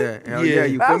 Yeah,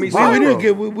 you feel me?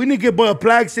 We need to get Boy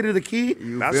Plague City to the key.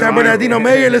 San Bernardino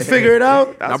Mayor, let's figure it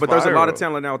out. But there's a lot of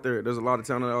talent out there. There's a lot of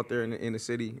talent out there in the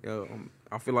city.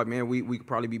 I feel like, man, we could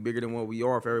probably be bigger than what we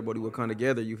are if everybody would come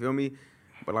together. You feel me?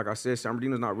 But like I said, San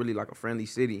Bernardino's not really like a friendly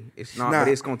city. It's not, but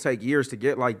it's gonna take years to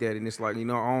get like that. And it's like, you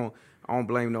know, I don't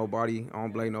blame nobody.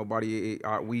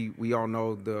 We all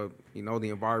know the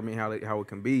environment, how it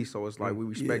can be. So it's like we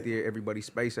respect everybody's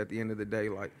space at the end of the day.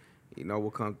 Like, you know, we'll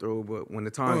come through. But when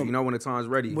the time, when the time's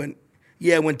ready. When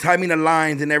timing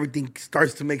aligns and everything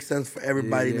starts to make sense for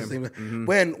everybody.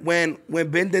 When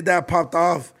Ben did that popped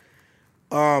off,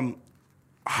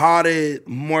 how did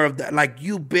more of that, like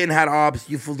you Ben had ops,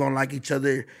 you fools don't like each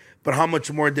other, but how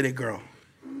much more did it grow?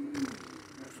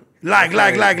 Like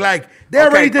they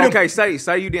already did. Okay,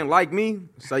 say you didn't like me.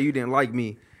 Say you didn't like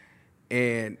me,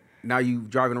 and now you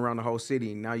driving around the whole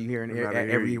city. And now you hearing at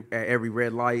every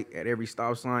red light, at every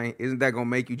stop sign. Isn't that gonna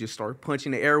make you just start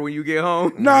punching the air when you get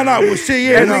home? No, well shit,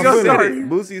 yeah.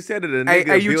 Boosie said it. A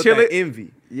nigga you built chilling? that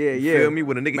envy. Yeah. Feel me?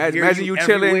 When a nigga imagine you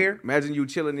chilling. Everywhere. Imagine you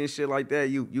chilling and shit like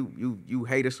that. You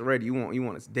hate us already. You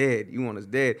want us dead.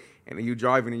 And then you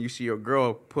driving and you see your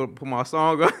girl put my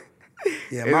song on.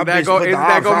 Yeah, isn't that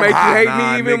gonna make you hate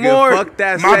me even more? Fuck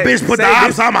that. My bitch put the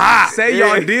ops, I'm hot. Say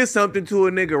y'all did something to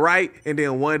a nigga, right? And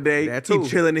then one day he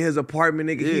chilling in his apartment,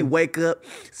 nigga. He wake up,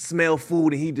 smell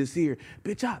food, and he just hear,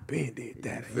 bitch, I been did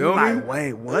that. Feel me? Like,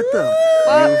 wait, what the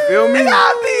fuck? You feel me?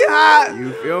 I be hot.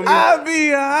 You feel me? I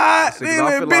be hot.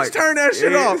 Then bitch, like, turn that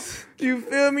shit off. You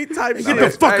feel me? Type shit. Get the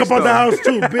fuck up on the house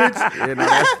too, bitch. Yeah, no,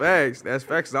 that's facts. That's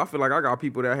facts. I feel like I got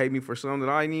people that hate me for something that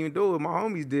I didn't even do. My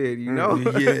homies did, you know.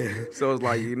 Yeah. So it's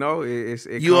like, you know,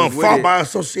 it you on fault by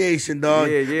association,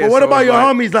 dog. Yeah. But what about your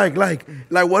homies?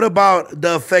 Like, what about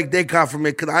the effect they got from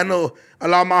it? Because I know a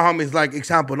lot of my homies. Like,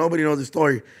 example, nobody knows the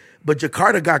story, but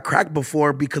Jakarta got cracked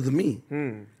before because of me.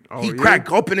 He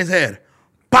cracked open his head,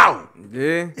 pow.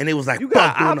 Yeah. And it was like, you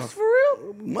got ops for real?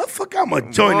 Motherfucker, I'm a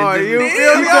joint. You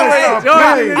feel me?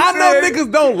 I know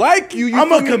niggas don't like you.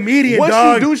 I'm a comedian, once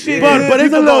dog. You do shit but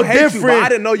it's a little different. I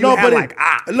didn't know you had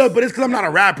Look, but it's because I'm not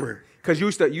a rapper. Cause you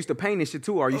used to paint and shit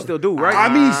too, or you still do, right? I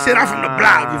mean, shit, I'm from the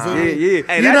block. You feel me? Yeah.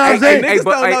 Hey, you know what I'm saying? Niggas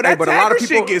don't know that but a lot of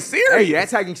people shit get serious. Hey, that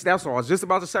tagging stuff. So I was just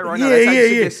about to say right now. That tagging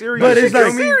shit get serious. But it's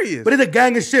like, serious. but it's a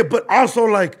gang of shit. But also,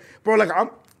 like, bro, like,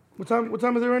 what time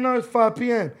is it right now? It's 5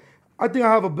 p.m. I think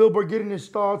I have a billboard getting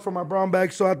installed for my brown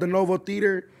bag show at the Novo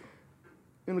Theater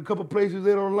in a couple places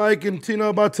they don't like, and you know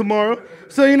about tomorrow.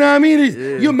 So you know what I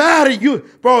mean? You're mad at you,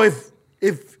 bro.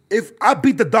 If I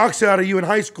beat the dog shit out of you in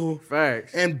high school,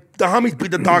 facts, and the homies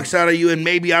beat the dog shit out of you, and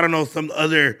maybe I don't know some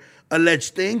other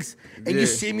alleged things, and you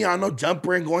see me on no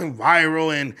jumper and going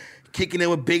viral and kicking it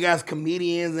with big ass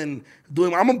comedians and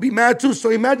doing, I'm gonna be mad too. So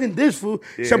imagine this fool.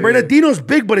 San Bernardino's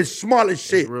big, but it's small as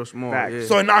shit. It's real small. Yeah.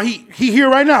 So now he here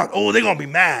right now. Oh, they gonna be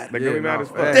mad. They're gonna be mad as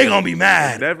fuck. They gonna be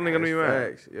mad. Definitely gonna be mad.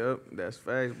 Facts. Yep, that's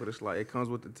facts. But it's like it comes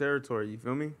with the territory. You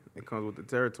feel me? It comes with the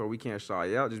territory. We can't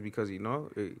shy out just because We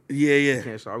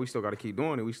can't shy. We still gotta keep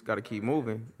doing it. We gotta keep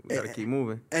moving. We gotta keep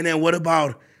moving. And then what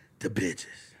about the bitches?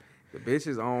 The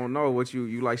bitches, I don't know. What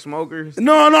you like smokers?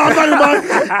 No, I'm talking about.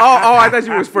 I thought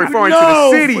you was referring to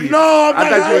the city. No, I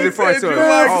thought you was referring to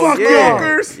fuck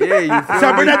smokers. Yeah, you feel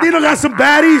San me? Bernardino got some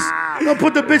baddies. You don't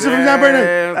put the bitches from San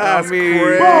Bernardino. That's crazy.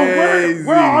 Bro,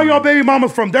 where are all your baby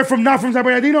mamas from? They're not from San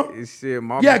Bernardino? Shit,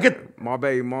 my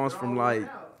baby mom's from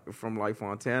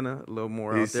Fontana, a little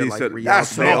more out there, like Rialto. That's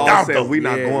smoked out though. We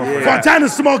not going for that.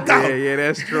 Fontana's smoked out. Yeah,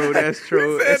 that's true. That's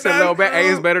true. It's a little bit. Hey,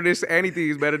 it's better than anything.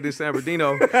 Is better than San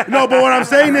Bernardino. No, but what I'm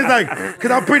saying is like,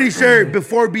 because I'm pretty sure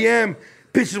before BM,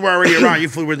 bitches were already around. You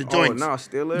fools were the joints. Oh, no,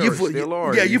 still are. Still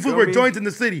are. Yeah, you fools were joints in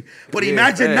the city. But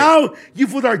imagine now, you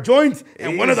fools are joints,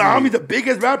 and one of the homies, the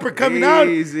biggest rapper coming out.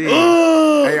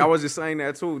 Hey, I was just saying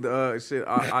that too. Shit,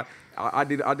 I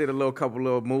did a couple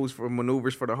little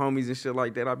maneuvers for the homies and shit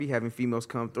like that. I be having females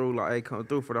come through, like, hey, come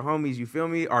through for the homies, you feel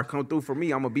me? Or come through for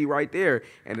me, I'm gonna be right there.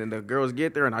 And then the girls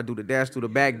get there and I do the dash through the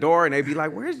back door and they be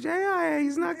like, where's J.I.?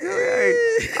 He's not good.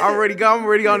 Hey, I'm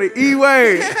already on the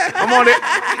E-way.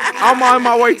 I'm on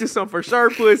my way to some for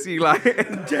sure pussy. Like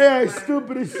J.I.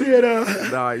 stupid as shit.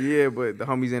 Nah, yeah, but the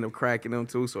homies end up cracking them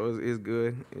too, so it's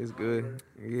good. It's good.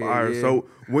 Yeah. So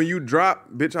when you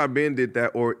dropped Bitch I Been did that,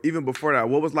 or even before that,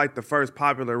 what was like the first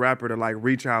popular rapper to like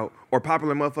reach out, or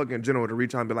popular motherfucker in general to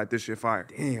reach out and be like, this shit fire?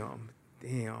 Damn.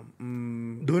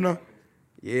 Do you know?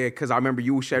 Yeah, because I remember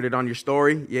you shared it on your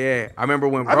story. Yeah, I remember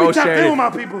when I bro shared it. with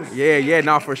my people. Yeah,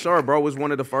 nah, for sure. Bro was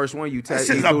one of the first one you That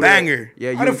shit's a banger.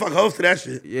 Yeah, how the fuck hosted that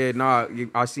shit? Yeah, nah,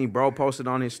 I seen bro posted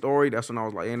on his story. That's when I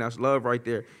was like, that's love right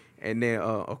there. And then,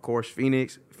 of course,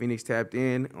 Phoenix tapped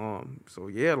in. So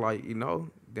yeah, like, you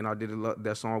know, then I did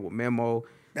that song with Memo.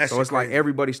 So it's like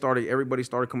everybody started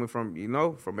coming from, you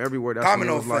know, from everywhere. That's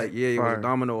domino when it was effect. like, yeah, it was a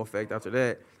domino effect after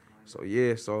that. So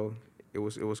yeah, it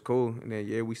was cool. And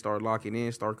then we started locking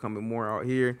in, started coming more out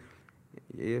here.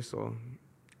 Yeah, so.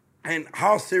 And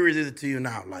how serious is it to you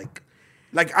now? Like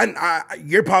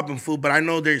you're popping food, but I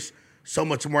know there's so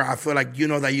much more. I feel like you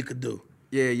know that you could do.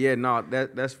 Yeah, no,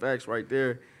 that's facts right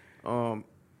there.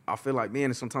 I feel like,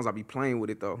 man, sometimes I be playing with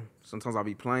it though. Sometimes I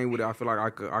be playing with it. I feel like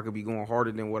I could be going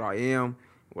harder than what I am.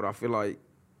 What I feel like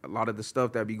a lot of the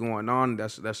stuff that be going on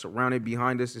that's surrounded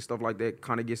behind us and stuff like that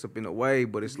kind of gets up in the way.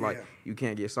 But it's like you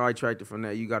can't get sidetracked from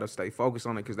that. You got to stay focused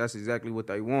on it because that's exactly what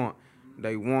they want.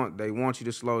 They want you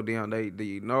to slow down. They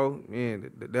you know, man,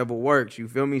 the devil works. You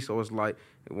feel me? So it's like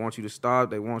they want you to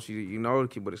stop. They want you to, you know,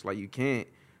 but it's like you can't.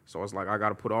 So it's like I got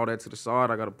to put all that to the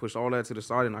side. I got to push all that to the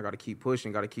side, and I got to keep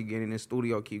pushing. Got to keep getting in the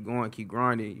studio, keep going, keep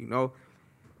grinding, you know?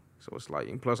 So it's like,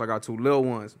 and plus I got two little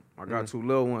ones.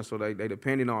 So they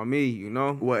depending on me, you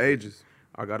know? What ages?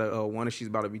 I got one, she's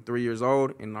about to be 3 years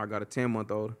old, and I got a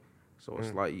 10-month-old. So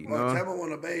it's like, you know. Temple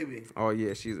want a baby. Oh,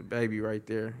 yeah, she's a baby right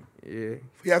there. Yeah.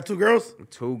 You have 2 girls?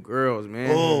 2 girls,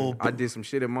 man. Oh. I did some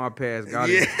shit in my past.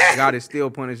 God is still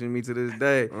punishing me to this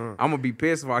day. I'm going to be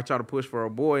pissed if I try to push for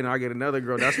a boy and I get another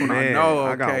girl. That's when I know,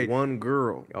 okay. I got 1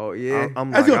 girl. Oh, yeah.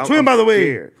 That's your twin, by the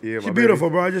way. Yeah, she's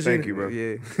beautiful, bro. I just Thank you, bro.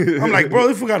 Yeah. I'm like, bro,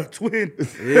 this fool got a twin.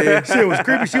 Yeah. Shit was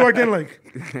creepy. She walked in like,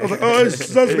 I was like, oh, it's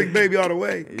suspect baby all the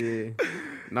way. Yeah.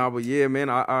 Nah, but yeah, man,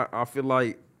 I feel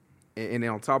like, and then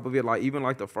on top of it, like even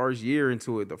like the first year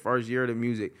into it, the first year of the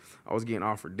music, I was getting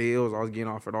offered deals, I was getting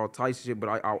offered all types of shit, but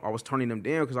I was turning them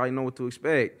down because I didn't know what to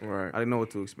expect. Right. I didn't know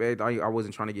what to expect. I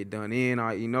wasn't trying to get done in.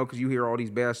 You know, because you hear all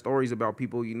these bad stories about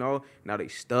people, you know, now they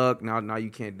stuck, now you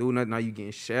can't do nothing, now you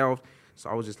getting shelved. So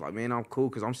I was just like, man, I'm cool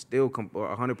because I'm still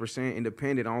 100%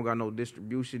 independent. I don't got no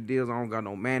distribution deals. I don't got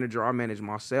no manager. I manage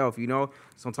myself, you know.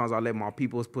 Sometimes I let my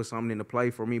people put something into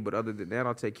play for me, but other than that,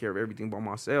 I take care of everything by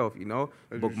myself, you know.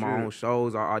 Book my own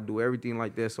shows. I do everything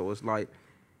like that. So it's like,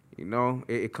 You know,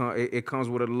 it comes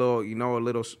with a little, you know, a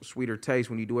little sweeter taste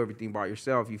when you do everything by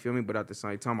yourself. You feel me? But at the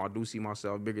same time, I do see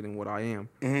myself bigger than what I am.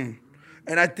 Mm-hmm.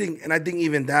 And I think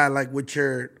even that, like with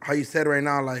how you said right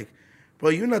now, like, bro,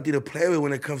 you're nothing to play with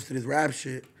when it comes to this rap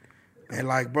shit. And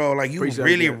like, bro, like you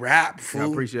really rap, fool. Yeah,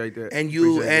 I appreciate that. And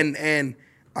you and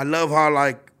I love how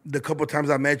like the couple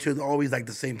times I met you, it's always like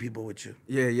the same people with you.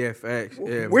 Yeah, facts.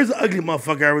 Yeah. Where's the ugly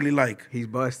motherfucker I really like? He's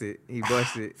busted.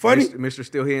 Funny? Mr.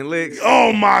 Still Hitting Licks.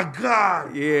 Oh my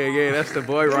God. Yeah, that's the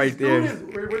boy right there.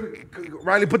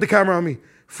 Riley, put the camera on me.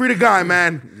 Free the guy,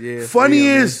 man. Yeah.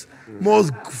 Funniest,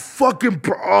 most fucking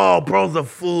bro's a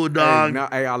fool, dog.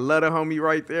 Hey, I love the homie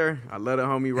right there.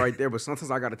 But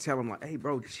sometimes I gotta tell him like, hey,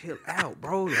 bro, chill out,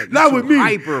 bro. Like, not with me,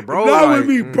 hyper, bro. Not with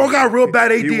me. Bro got real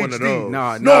bad ADHD. He one of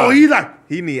those. No, he's like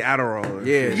he need Adderall.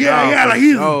 Yeah. Like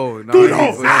he's dude.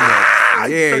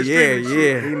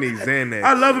 Yeah. He needs Xanax.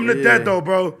 I love him to death though,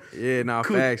 bro. Yeah,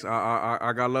 cool. Facts.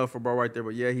 I got love for bro right there.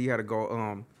 But yeah, he had to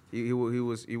go. He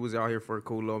was out here for a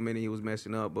cool little minute. He was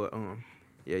messing up, but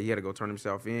yeah, he had to go turn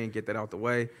himself in, get that out the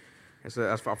way. And so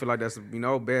I feel like that's, you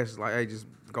know, best. Like, hey, just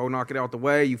go knock it out the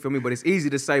way. You feel me? But it's easy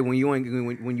to say when you ain't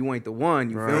the one.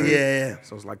 You feel me? Yeah.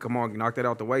 So it's like, come on, knock that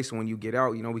out the way. So when you get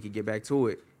out, you know, we could get back to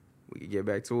it.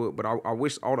 But I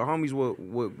wish all the homies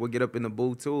would get up in the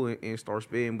booth too and start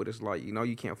spitting. But it's like, you know,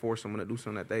 you can't force someone to do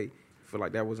something that they feel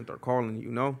like that wasn't their calling.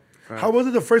 You know. How was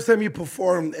it the first time you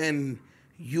performed and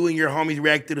you and your homies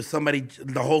reacted to somebody,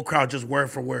 the whole crowd just word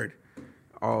for word?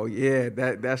 Oh yeah,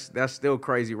 that's still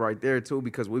crazy right there too,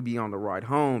 because we be on the ride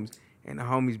homes and the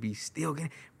homies be still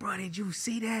getting, bro, did you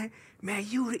see that? Man,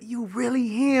 you really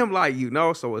him, like, you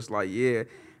know. So it's like, yeah,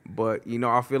 but you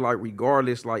know, I feel like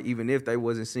regardless, like even if they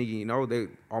wasn't singing, you know,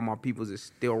 all my peoples is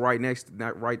still right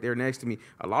there next to me.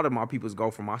 A lot of my peoples go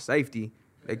for my safety.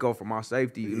 They go for my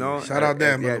safety, you know. Shout out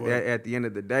them. At the end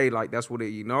of the day, like that's what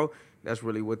you know. That's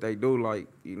really what they do. Like,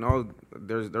 you know,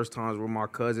 there's times where my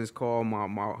cousins call, my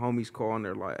homies call, and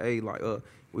they're like, hey, like,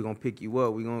 we gonna pick you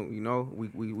up. We gonna, you know,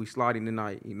 we sliding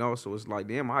tonight, you know. So it's like,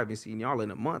 damn, I haven't seen y'all in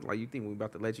a month. Like, you think we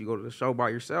about to let you go to the show by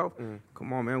yourself?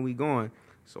 Come on, man, we going.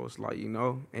 So it's like, you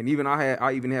know, and even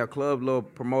I even had club little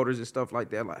promoters and stuff like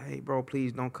that. Like, hey, bro,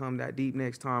 please don't come that deep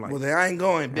next time. Like, well, I ain't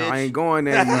going, bitch. I ain't going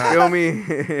there. You feel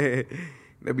me?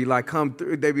 They be like, come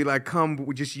through. They be like, come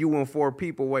with just you and 4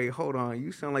 people. Wait, hold on.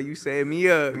 You sound like you setting me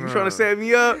up. You trying to set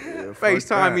me up? Yeah,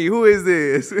 FaceTime me. Who is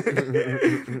this?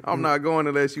 I'm not going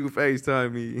unless you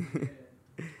FaceTime me.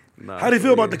 Nah, how do you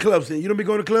feel about the club scene? You don't be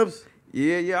going to clubs?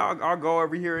 Yeah. I'll go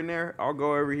every here and there.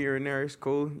 It's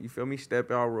cool. You feel me? Step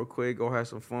out real quick. Go have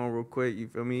some fun real quick. You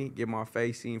feel me? Get my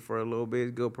face seen for a little bit.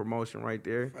 It's good promotion right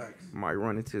there. Facts. Might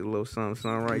run into a little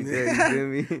something right there. You feel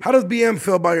me? How does BM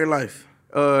feel about your life?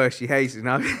 She hates it.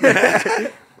 Now.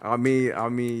 I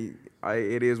mean,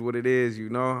 it is what it is, you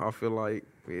know. I feel like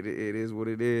it is what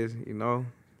it is, you know.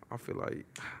 I feel like,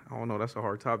 I don't know, that's a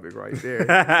hard topic right there.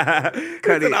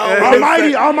 Cut it.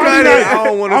 Almighty,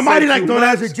 like, don't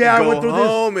answer, Jay, I went through this. Go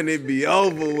home and it be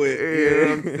over with. You know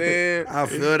what I'm saying? I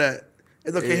feel that.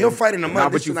 It's okay. He'll fight in a month. Nah,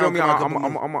 but you feel me?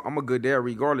 I'm a good dad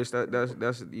regardless. That's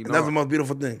you know. That's the most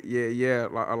beautiful thing. Yeah.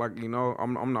 Like you know,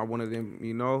 I'm not one of them.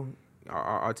 You know,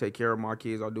 I take care of my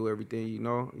kids. I do everything. You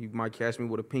know, you might catch me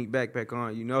with a pink backpack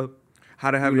on. You know,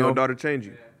 how to have your daughter change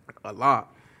you? A lot.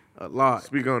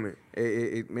 Speak on it.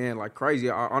 It man, like crazy.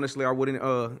 Honestly, I wouldn't.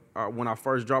 When I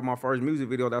first dropped my first music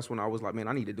video, that's when I was like, man,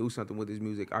 I need to do something with this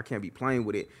music. I can't be playing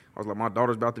with it. I was like, my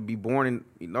daughter's about to be born in,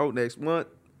 you know, next month.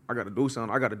 I got to do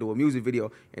something. I got to do a music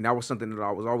video, and that was something that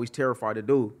I was always terrified to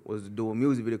do, was to do a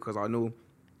music video, because I knew,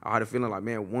 I had a feeling like,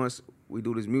 man, once we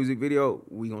do this music video,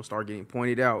 we gonna start getting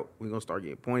pointed out. We gonna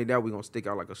stick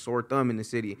out like a sore thumb in the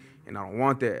city, and I don't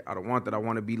want that. I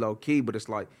want to be low key, but it's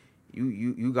like,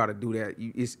 you got to do that.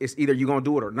 It's either you gonna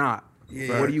do it or not.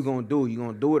 Yeah. What are you gonna do? You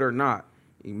gonna do it or not?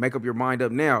 You make up your mind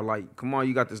up now. Like, come on,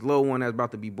 you got this little one that's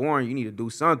about to be born. You need to do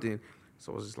something.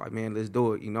 So it's just like, man, let's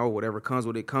do it. You know, whatever comes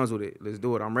with it, comes with it. Let's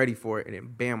do it. I'm ready for it. And then,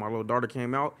 bam, my little daughter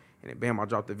came out. And then, bam, I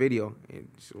dropped the video. And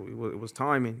so it was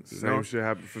timing. Same shit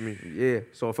happened for me. Yeah.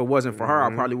 So if it wasn't for her,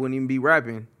 I probably wouldn't even be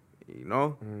rapping. You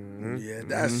know? Mm-hmm. Yeah,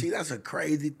 that's a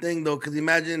crazy thing, though. Because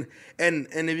imagine, and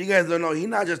if you guys don't know, he's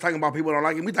not just talking about people who don't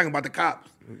like him. We're talking about the cops.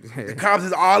 The cops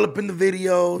is all up in the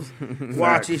videos,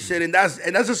 watching shit. And that's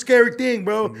a scary thing,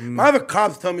 bro. Mm-hmm. My other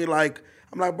cops tell me, like,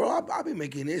 I'm like, bro, I'll be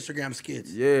making Instagram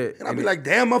skits. Yeah. And I'll be like,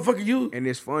 damn, motherfucker, you. And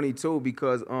it's funny, too,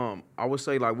 because I would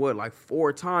say, like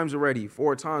 4 times already,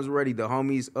 the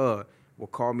homies will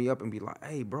call me up and be like,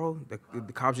 hey, bro,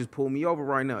 the cops just pulled me over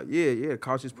right now. Yeah, the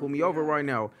cops just pulled me over right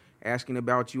now. asking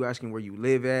about you, asking where you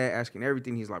live at, asking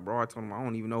everything. He's like, bro, I told him, I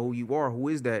don't even know who you are. Who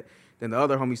is that? Then the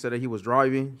other homie said that he was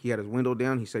driving. He had his window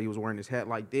down. He said he was wearing his hat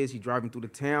like this. He driving through the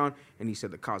town, and he said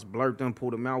the cops blurted him,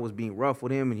 pulled him out, was being rough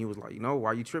with him, and he was like,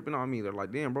 why you tripping on me? They're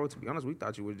like, damn, bro, to be honest, we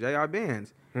thought you was J.I.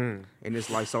 Bandz. And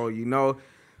it's like, so,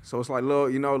 so it's like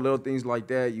little things like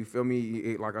that. You feel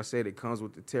me? Like I said, it comes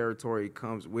with the territory. It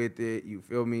comes with it. You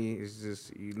feel me? It's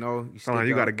just, you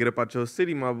got to get up out your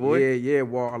city, my boy. Yeah.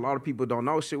 Well, a lot of people don't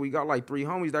know shit. We got like 3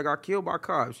 homies that got killed by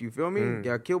cops. You feel me?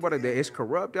 Got killed by It's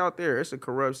corrupt out there. It's a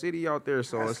corrupt city out there.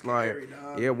 So that's it's like,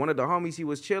 scary, one of the homies, he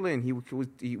was chilling.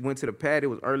 He went to the pad. It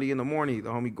was early in the morning. The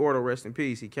homie Gordo, rest in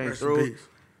peace. He came through.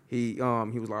 He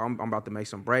was like, I'm about to make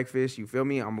some breakfast. You feel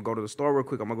me? I'm gonna go to the store real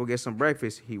quick. I'm gonna go get some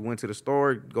breakfast. He went to the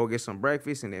store, go get some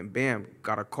breakfast, and then bam,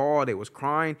 got a call. They was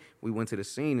crying. We went to the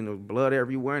scene, and there was blood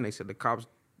everywhere. And they said the cops,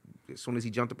 as soon as he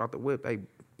jumped up out the whip, they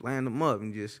bland him up,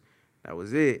 and just that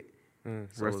was it.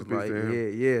 So it was like,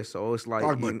 yeah. So it's like,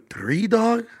 dog, but 3,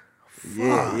 dog.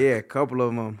 Yeah, a couple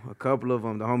of them. The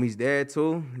homie's dad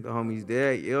too. The homie's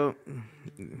dad. Yep.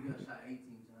 He got shot 18 times.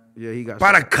 Yeah, he got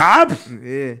by shot. the cops.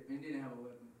 Yeah.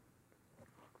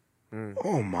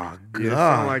 Oh my God! Yeah,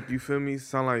 sound like, you feel me?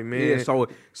 Sound like, man. Yeah,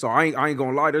 so I ain't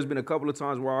gonna lie. There's been a couple of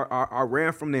times where I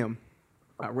ran from them.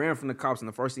 I ran from the cops, and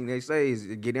the first thing they say is,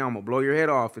 "Get down, I'm gonna blow your head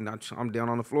off." And I'm down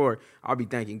on the floor. I'll be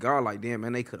thanking God, like, damn,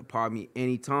 man, they could have popped me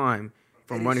any time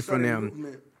from running from them.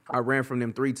 Movement. I ran from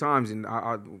them 3 times, and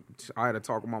I had to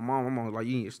talk with my mom. My mom was like,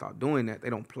 "You need to stop doing that. They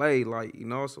don't play, like,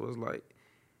 So it's like,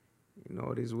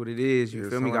 it is what it is. You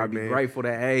feel me? Gotta be grateful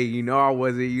that, hey, I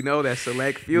wasn't, that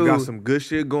select few. You got some good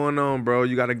shit going on, bro.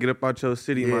 You gotta get up out your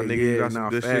city, my nigga. You got some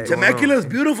good shit going on. Temecula's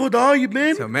beautiful, dog. You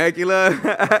been? Temecula.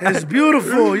 It's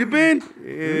beautiful. You been?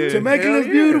 Yeah. Temecula's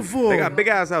beautiful. They got big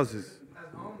ass houses.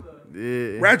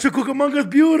 Yeah. Rancho Cucamonga's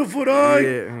beautiful, dog.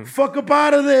 Yeah. Fuck up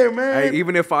out of there, man. Hey,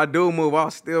 even if I do move, I'll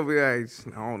still be like,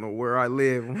 I don't know where I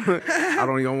live. I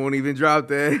won't even drop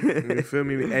that. You feel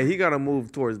me? Hey, he gotta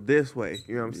move towards this way.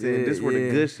 You know what I'm saying? Yeah, this is where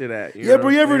the good shit at. Bro,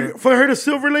 you ever heard of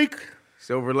Silver Lake?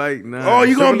 Silver Lake, nah. Oh,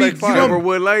 you gonna be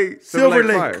Silverwood Lake? Silver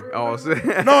Lake. Oh,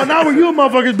 no, not where you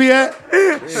motherfuckers be at.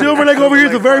 Silver Lake over here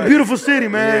is a very beautiful city,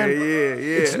 man. Yeah.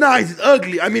 It's nice. It's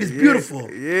ugly. I mean, it's beautiful.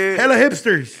 Yeah. Hella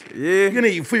hipsters.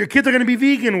 Yeah. For your kids are gonna be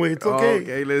vegan with. It's okay.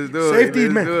 Okay, let's do Safety,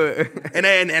 it.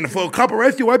 man. And for a couple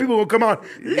rescue, white people will come out.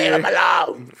 Leave them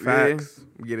alone. Facts.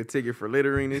 Get a ticket for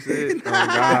littering and shit. Oh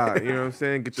God, you know what I'm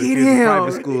saying? Get your kids in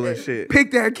private school and shit. Pick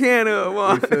that can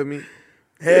up. You feel me?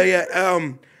 Hell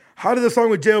yeah. How did the song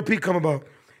with JLP come about?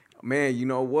 Man, you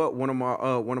know what? One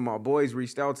of my boys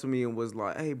reached out to me and was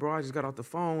like, "Hey, bro, I just got off the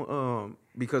phone."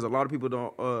 Because a lot of people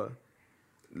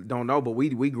don't know, but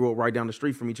we grew up right down the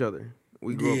street from each other.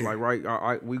 We grew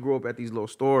up we grew up at these little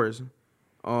stores.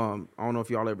 I don't know if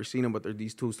y'all ever seen them, but there's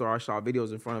these 2 stores. I shot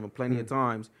videos in front of them plenty of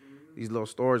times. These little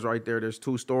stores right there. There's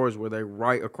 2 stores where they're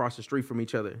right across the street from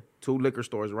each other. 2 liquor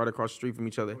stores right across the street from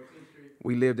each other.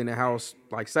 We lived in a house,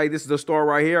 like, say this is the store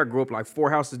right here. I grew up like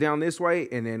 4 houses down this way,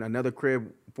 and then another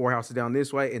crib 4 houses down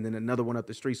this way, and then another one up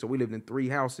the street. So we lived in 3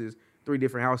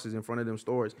 different houses in front of them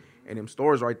stores. And them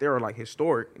stores right there are like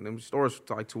historic. And them stores,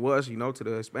 like, to us, to the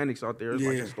Hispanics out there, it's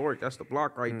like historic. That's the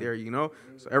block right there,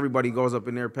 So everybody goes up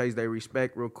in there, pays their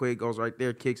respect real quick, goes right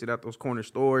there, kicks it at those corner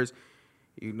stores,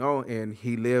 and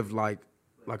he lived like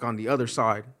on the other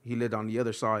side. He lived on the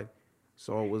other side.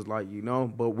 So it was like,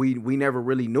 but we never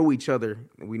really knew each other.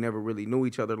 We never really knew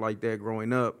each other like that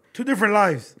growing up. 2 different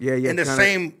lives. Yeah. In the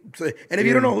same. And if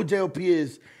you don't know who JLP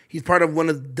is, he's part of one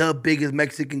of the biggest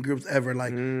Mexican groups ever.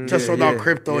 Like, just sold out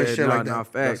crypto and shit like that.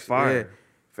 Facts. That's fire. Yeah,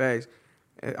 facts.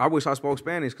 I wish I spoke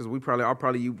Spanish because I'll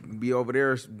probably be over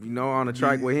there, on the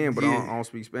track with him, but I don't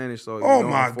speak Spanish. So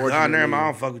my God, never mind.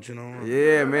 I don't fuck with you no more.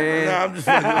 Yeah, man. Nah, I'm just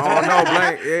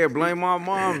fucking blame my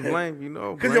mom,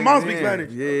 because your mom speaks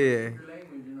Spanish. Yeah.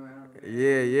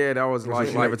 That was like.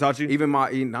 She never taught you? Even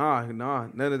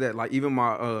none of that. Like, even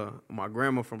my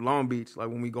grandma from Long Beach, like,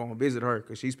 when we go and visit her,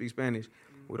 because she speaks Spanish,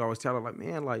 we'd always tell her, like,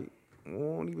 man, like,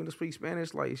 won't even to speak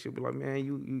Spanish. Like, she'll be like, man,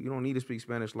 you don't need to speak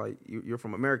Spanish. Like, you're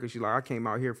from America. She's like, I came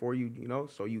out here for you,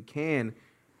 so you can,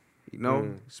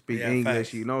 speak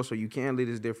English, facts. So you can live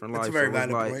this different life. That's a very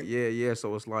valid point. Yeah.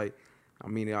 So it's like, I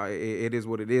mean, it is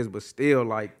what it is, but still,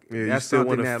 like, that's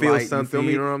something that, feel something,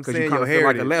 you know what I'm saying? You feel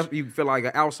like you feel like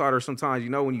an outsider sometimes,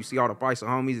 when you see all the Paisa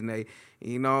homies and they,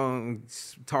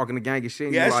 talking to gang and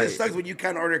shit. Yeah, that like, shit sucks when you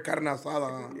can't order carne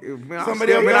asada. Man,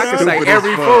 Somebody else, I can say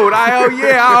every food. You're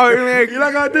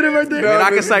like, I did it right there. Man, I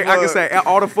can say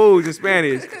all the foods in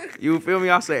Spanish. You feel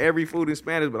me? I say every food in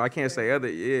Spanish, but I can't say other.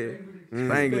 Yeah.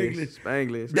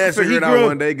 Spanglish. That's Figure it out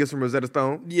one day, get some Rosetta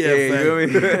Stone. Yeah, you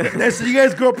feel me? That's so you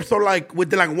guys grew up so like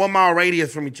within like 1 mile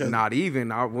radius from each other. Not even.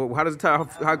 How does it tell?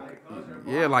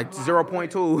 Yeah, like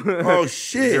 0.2. Oh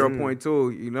shit.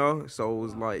 0.2. You know, so it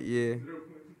was like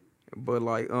but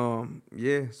like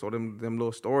yeah. So them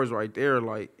little stores right there,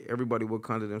 like everybody would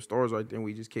come to them stores right there, and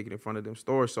we just kick it in front of them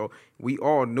stores. So we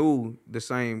all knew the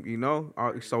same, you know.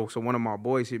 So one of my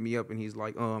boys hit me up and he's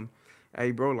like,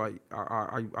 hey bro, like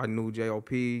I knew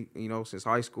J.O.P., you know, since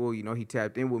high school. You know, he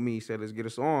tapped in with me. He said, let's get a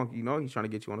song. You know, he's trying to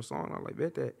get you on a song. I was like,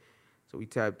 bet that. So we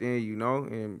tapped in, you know,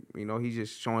 and, you know, he's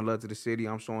just showing love to the city.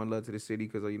 I'm showing love to the city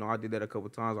because, you know, I did that a couple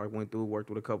times. I went through, worked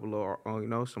with a couple of, you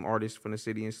know, some artists from the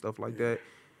city and stuff like that.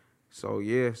 So,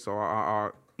 yeah,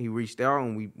 so he reached out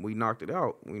and we knocked it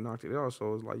out. So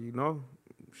it was like, you know,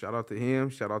 shout out to him.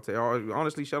 Shout out to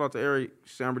every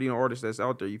San Bernardino artist that's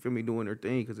out there, you feel me, doing their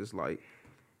thing, because it's like,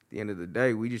 at the end of the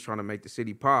day, we just trying to make the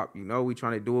city pop, you know. We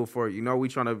trying to do it for, you know, we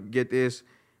trying to get this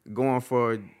going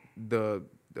for the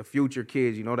future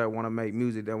kids, you know, that want to make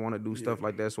music, that want to do stuff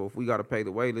like that. So if we got to pay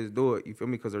the way, let's do it, you feel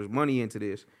me, because there's money into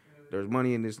this. There's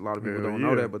money in this. A lot of people don't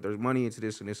know that, but there's money into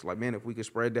this, and it's like, man, if we could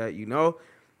spread that, you know,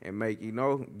 and make, you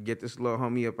know, get this little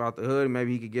homie up out the hood,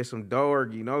 maybe he could get some dough,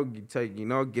 or, you know,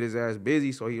 get his ass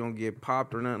busy so he don't get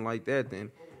popped or nothing like that,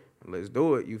 then let's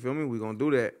do it. You feel me? We gonna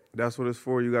do that. That's what it's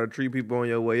for. You got to treat people on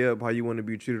your way up how you want to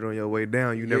be treated on your way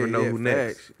down. You never know who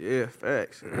next. Yeah,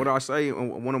 facts. What I say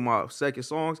on one of my second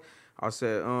songs, I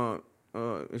said,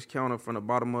 it's counting from the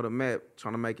bottom of the map,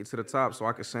 trying to make it to the top so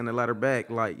I can send the ladder back.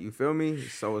 Like, you feel me?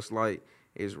 So it's like,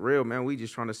 it's real, man. We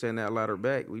just trying to send that ladder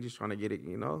back. We just trying to get it,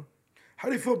 you know. How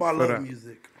do you feel about love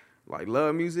music? Like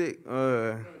love music?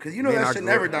 Cause you know that shit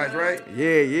never dies, right?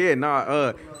 Yeah,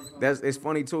 nah. It's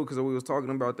funny too, cause we was talking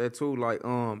about that too. Like,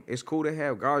 it's cool to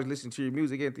have guys listen to your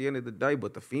music at the end of the day,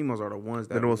 but the females are the ones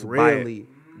that really,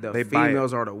 the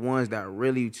females are the ones that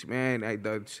really, man,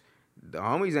 the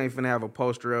homies ain't finna have a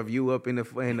poster of you up in the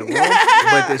room,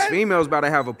 but this female's about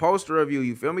to have a poster of you.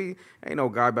 You feel me? Ain't no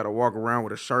guy about to walk around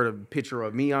with a picture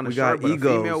of me on the shirt. We got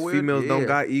egos. Females don't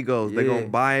got egos. They gonna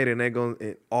buy it, and they gonna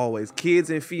always kids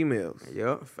and females.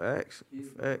 Yeah, facts.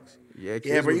 Yeah,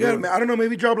 but you gotta. I don't know.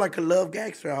 Maybe drop like a Love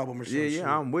Gangster album or something.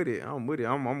 Yeah. I'm with it. I'm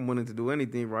willing to do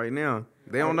anything right now.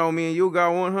 They don't know me and you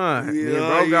got one, huh? Yeah, me and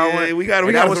bro got one. We got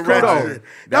that was scratch cool.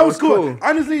 That was cool.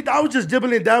 Honestly, I was just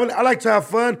dibbling and dabbling. I like to have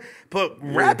fun, but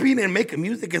rapping and making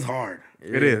music is hard.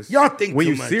 It is. Y'all think when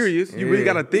too you much. serious, you really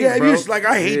gotta think, bro. Yeah, you like,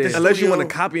 I hate this. Unless you want to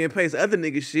copy and paste other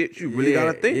niggas shit, you really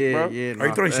gotta think, bro. Are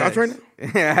you throwing shots right now?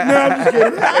 No, I'm just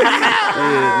kidding.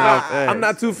 I'm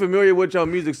not too familiar with your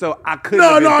music, so I couldn't.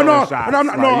 No, I'm not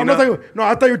thinking. No,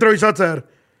 I thought you were throwing shots at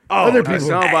other people.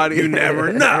 Somebody. You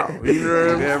never know.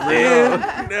 You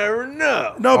never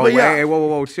know. No, but yeah. Hey,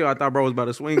 whoa, chill. I thought bro was about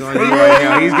to swing on you right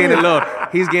now. He's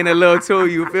getting a little too.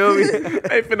 You feel me?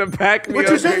 They finna pack me. What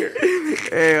you say?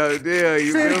 Hell yeah,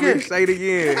 you feel me? Say it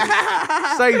again.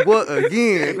 Say what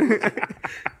again?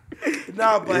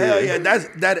 No, but hell yeah, that's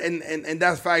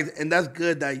facts, and that's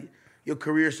good that your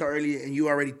career so early and you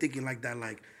already thinking like that,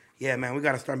 like, yeah, man, we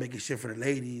gotta start making shit for the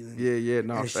ladies.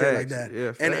 And, and shit like that.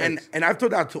 Yeah, and I've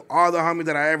told that to all the homies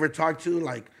that I ever talked to.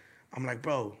 Like, I'm like,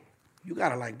 bro, you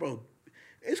gotta like, bro,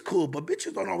 it's cool, but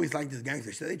bitches don't always like this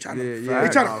gangster shit. They try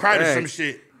to cry to some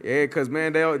shit. Yeah, cause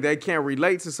man, they can't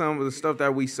relate to some of the stuff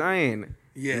that we saying.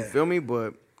 Yeah, you feel me?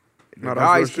 But the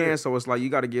guys can, so it's like you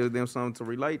got to give them something to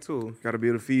relate to. Got to be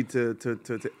able to feed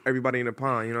to everybody in the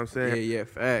pond. You know what I'm saying? Yeah,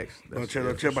 facts. Don't chill.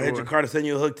 I hit your car to send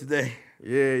you a hook today.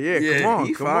 Yeah.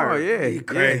 Come on.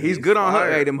 Yeah, he's good on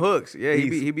hooks. Hey, them hooks. Yeah,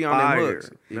 he be on them hooks.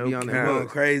 He be on them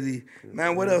hooks. Crazy,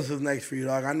 man. What else is next for you,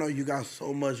 dog? I know you got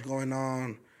so much going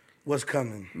on. What's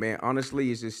coming? Man,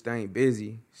 honestly, it's just staying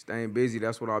busy.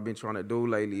 That's what I've been trying to do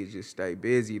lately, is just stay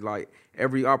busy. Like,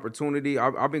 every opportunity,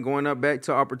 I've been going back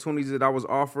to opportunities that I was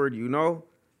offered, you know,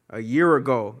 a year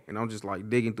ago. And I'm just, like,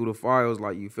 digging through the files,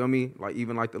 like, you feel me? Like,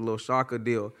 even, like, the little Shaka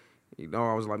deal. You know,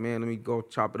 I was like, man, let me go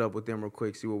chop it up with them real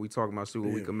quick, see what we talking about, see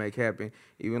what we can make happen.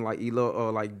 Even, like,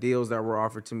 like, deals that were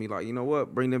offered to me, like, you know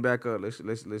what? Bring them back up.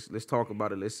 Let's talk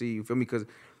about it. Let's see. You feel me? Because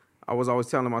I was always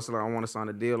telling myself, I don't want to sign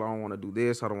a deal. I don't want to do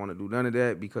this. I don't want to do none of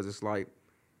that, because it's like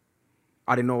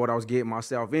I didn't know what I was getting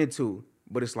myself into.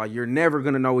 But it's like you're never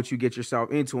going to know what you get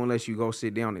yourself into unless you go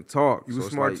sit down and talk. You were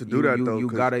smart to do that, though. You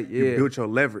build your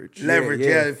leverage.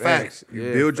 Facts.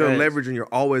 You build your leverage, and you're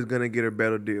always going to get a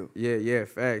better deal. Yeah,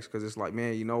 facts. Because it's like,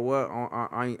 man, you know what?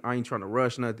 I ain't trying to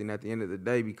rush nothing at the end of the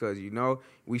day, because, you know,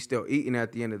 we still eating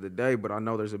at the end of the day, but I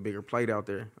know there's a bigger plate out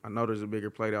there. But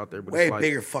way it's like,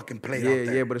 bigger fucking plate out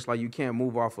there. Yeah, but it's like you can't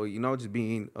move off of, you know, just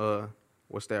being,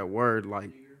 what's that word? Like,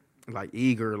 like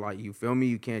eager, like you feel me.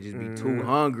 You can't just be too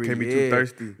hungry. Can't be too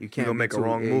thirsty. You can't gonna make a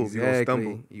wrong move. You gonna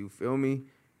stumble. You feel me?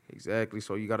 Exactly.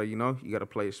 So you gotta, you gotta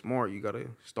play it smart. You gotta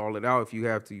stall it out if you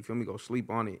have to. You feel me? Go sleep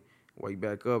on it. Wake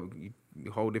back up. You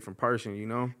a whole different person.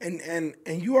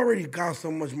 And you already got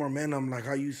so much momentum. Like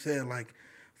how you said, like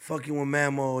fucking with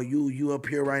Mamo. You up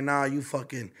here right now. You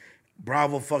fucking.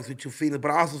 Bravo fucks with your feelings, but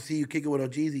I also see you kicking with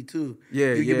Ojeezy too.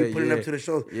 You be putting up to the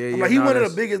shows. I'm like, he one of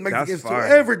the biggest Mexicans to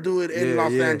ever do it in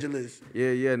Los Angeles.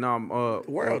 The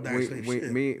world actually.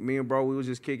 Me and bro, we was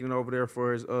just kicking it over there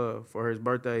for his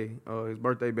birthday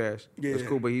bash. Yeah. It's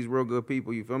cool, but he's real good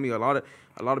people. You feel me? A lot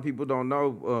of people don't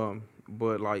know,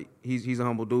 but like he's a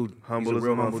humble dude. Humble as a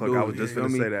motherfucker. I was just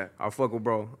gonna say that. I fuck with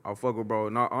bro.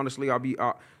 And honestly, I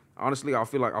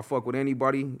feel like I fuck with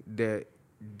anybody that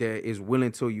is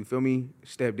willing to, you feel me,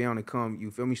 step down and come, you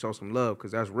feel me, show some love,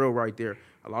 because that's real right there.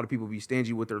 A lot of people be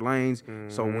stingy with their lanes,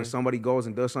 so when somebody goes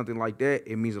and does something like that,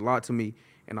 it means a lot to me.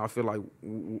 And I feel like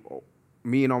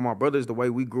me and all my brothers, the way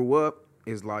we grew up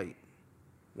is like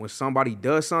when somebody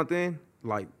does something,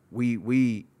 like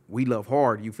we love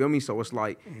hard, you feel me? So it's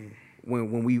like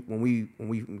when we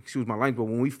excuse my language,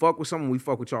 but when we fuck with someone, we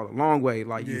fuck with y'all the long way.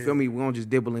 Like you feel me? We don't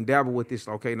just dibble and dabble with this.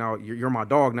 Okay, now you're my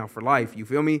dog now for life. You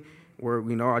feel me? Where,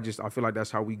 I feel like that's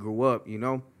how we grew up, We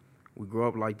grew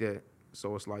up like that.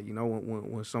 So it's like,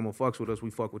 when someone fucks with us,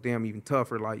 we fuck with them even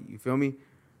tougher, like, you feel me?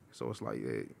 So it's like...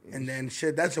 and then,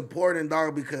 shit, that's important,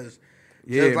 dog, because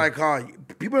just like how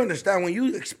people understand when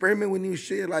you experiment with new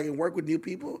shit, like, and work with new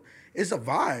people, it's a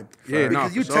vibe.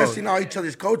 Because you testing all each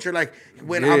other's culture. Like,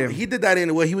 when he did that he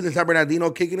was in San Bernardino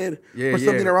kicking it or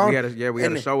something around. We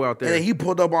had a show out there. And then he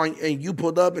pulled up and you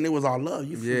pulled up and it was all love.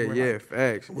 You feel me?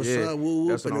 Facts. What's up, woo,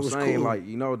 that's what I'm saying. Cool. Like,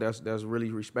 that's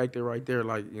really respected right there.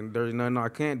 Like, there's nothing I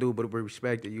can't do but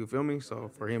respect it. You feel me?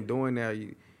 So for him doing that,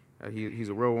 he's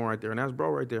a real one right there. And that's bro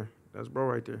right there.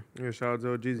 Yeah, shout out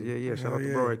to Ojeezy. Yeah, shout out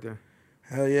to bro right there.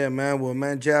 Hell yeah, man. Well,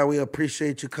 man, Jai, we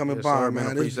appreciate you coming by, sir, man.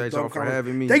 I appreciate y'all for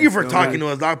having me. Thank you for talking to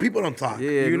us, dog. People don't talk. Yeah,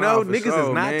 niggas sure,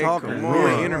 is not talking.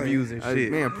 Doing interviews and shit.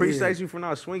 Man, appreciate you for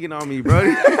not swinging on me, bro.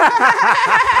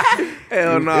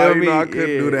 Hell no, I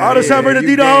couldn't do that. All the San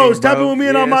Bernardino hoes, tap in with me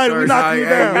and Almighty. We knock you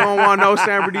down. You don't want no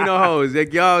San Bernardino hoes.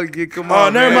 Like, y'all, come on, oh,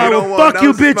 never mind. Well, fuck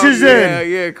you bitches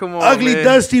then. Yeah, come on, ugly, man.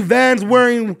 dusty Vans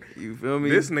wearing. You feel me?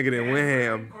 This nigga didn't win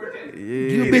ham.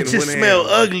 You bitches smell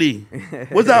ugly.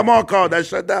 What's that mall called that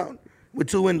shut down? With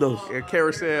 2 windows.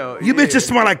 Carousel. You bitches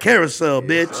smell like Carousel,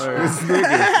 bitch. This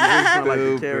nigga smell like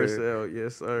the Carousel.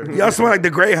 Yes, sir. Y'all smell like the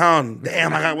Greyhound.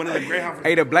 Damn, I got one of the Greyhound.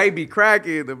 Hey, the blade be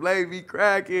cracking.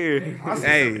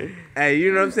 Hey,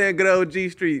 you know what I'm saying? Good old G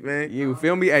Street, man. You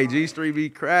feel me? Hey, G Street be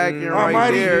cracking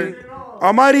right there.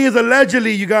 Almighty is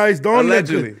allegedly, you guys. Don't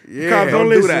allegedly. Yeah, don't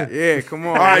listen. Do that. Yeah, come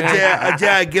on. All right,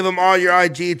 Jai, give them all your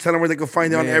IG. Tell them where they can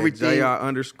find you on everything.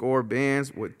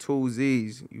 JI_Bandz with 2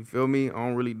 Z's. You feel me? I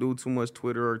don't really do too much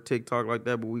Twitter or TikTok like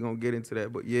that, but we gonna get into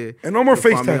that. But yeah. And no more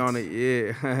FaceTime. Me on it.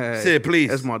 Yeah. Say it,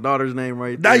 please. That's my daughter's name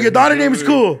right there. Your daughter's name is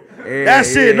cool. Yeah,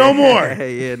 that's it. No more.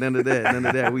 Yeah, none of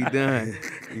that. We done.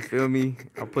 You feel me?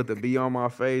 I put the B on my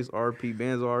face. RP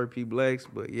Bandz, RP Blacks.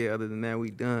 But yeah, other than that, we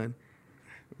done.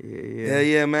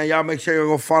 Yeah, man. Y'all make sure you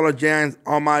go follow Jans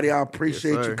Almighty. I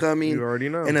appreciate you coming you already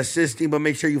know. and assisting, but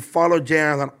make sure you follow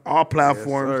Jans on all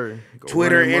platforms.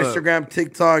 Twitter, Instagram,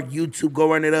 TikTok, YouTube.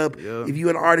 Go run it up. Yep. If you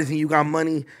an artist and you got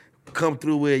money, come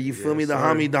through with it. You feel me? The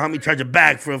homie charge a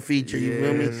bag for a feature. You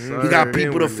feel me? Sir. You got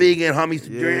people to feed and homies to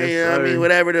drink. You know what I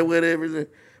mean?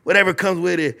 Whatever comes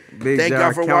with it. Thank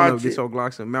y'all for watching. Get your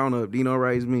Glocks and mount up. Dino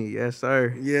raised me. Yes,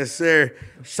 sir. Yes, sir.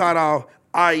 Shout out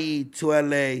IE to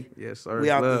LA. Yes, sir. We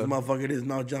out this motherfucker. This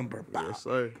no jumper. Bow. Yes,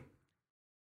 sir.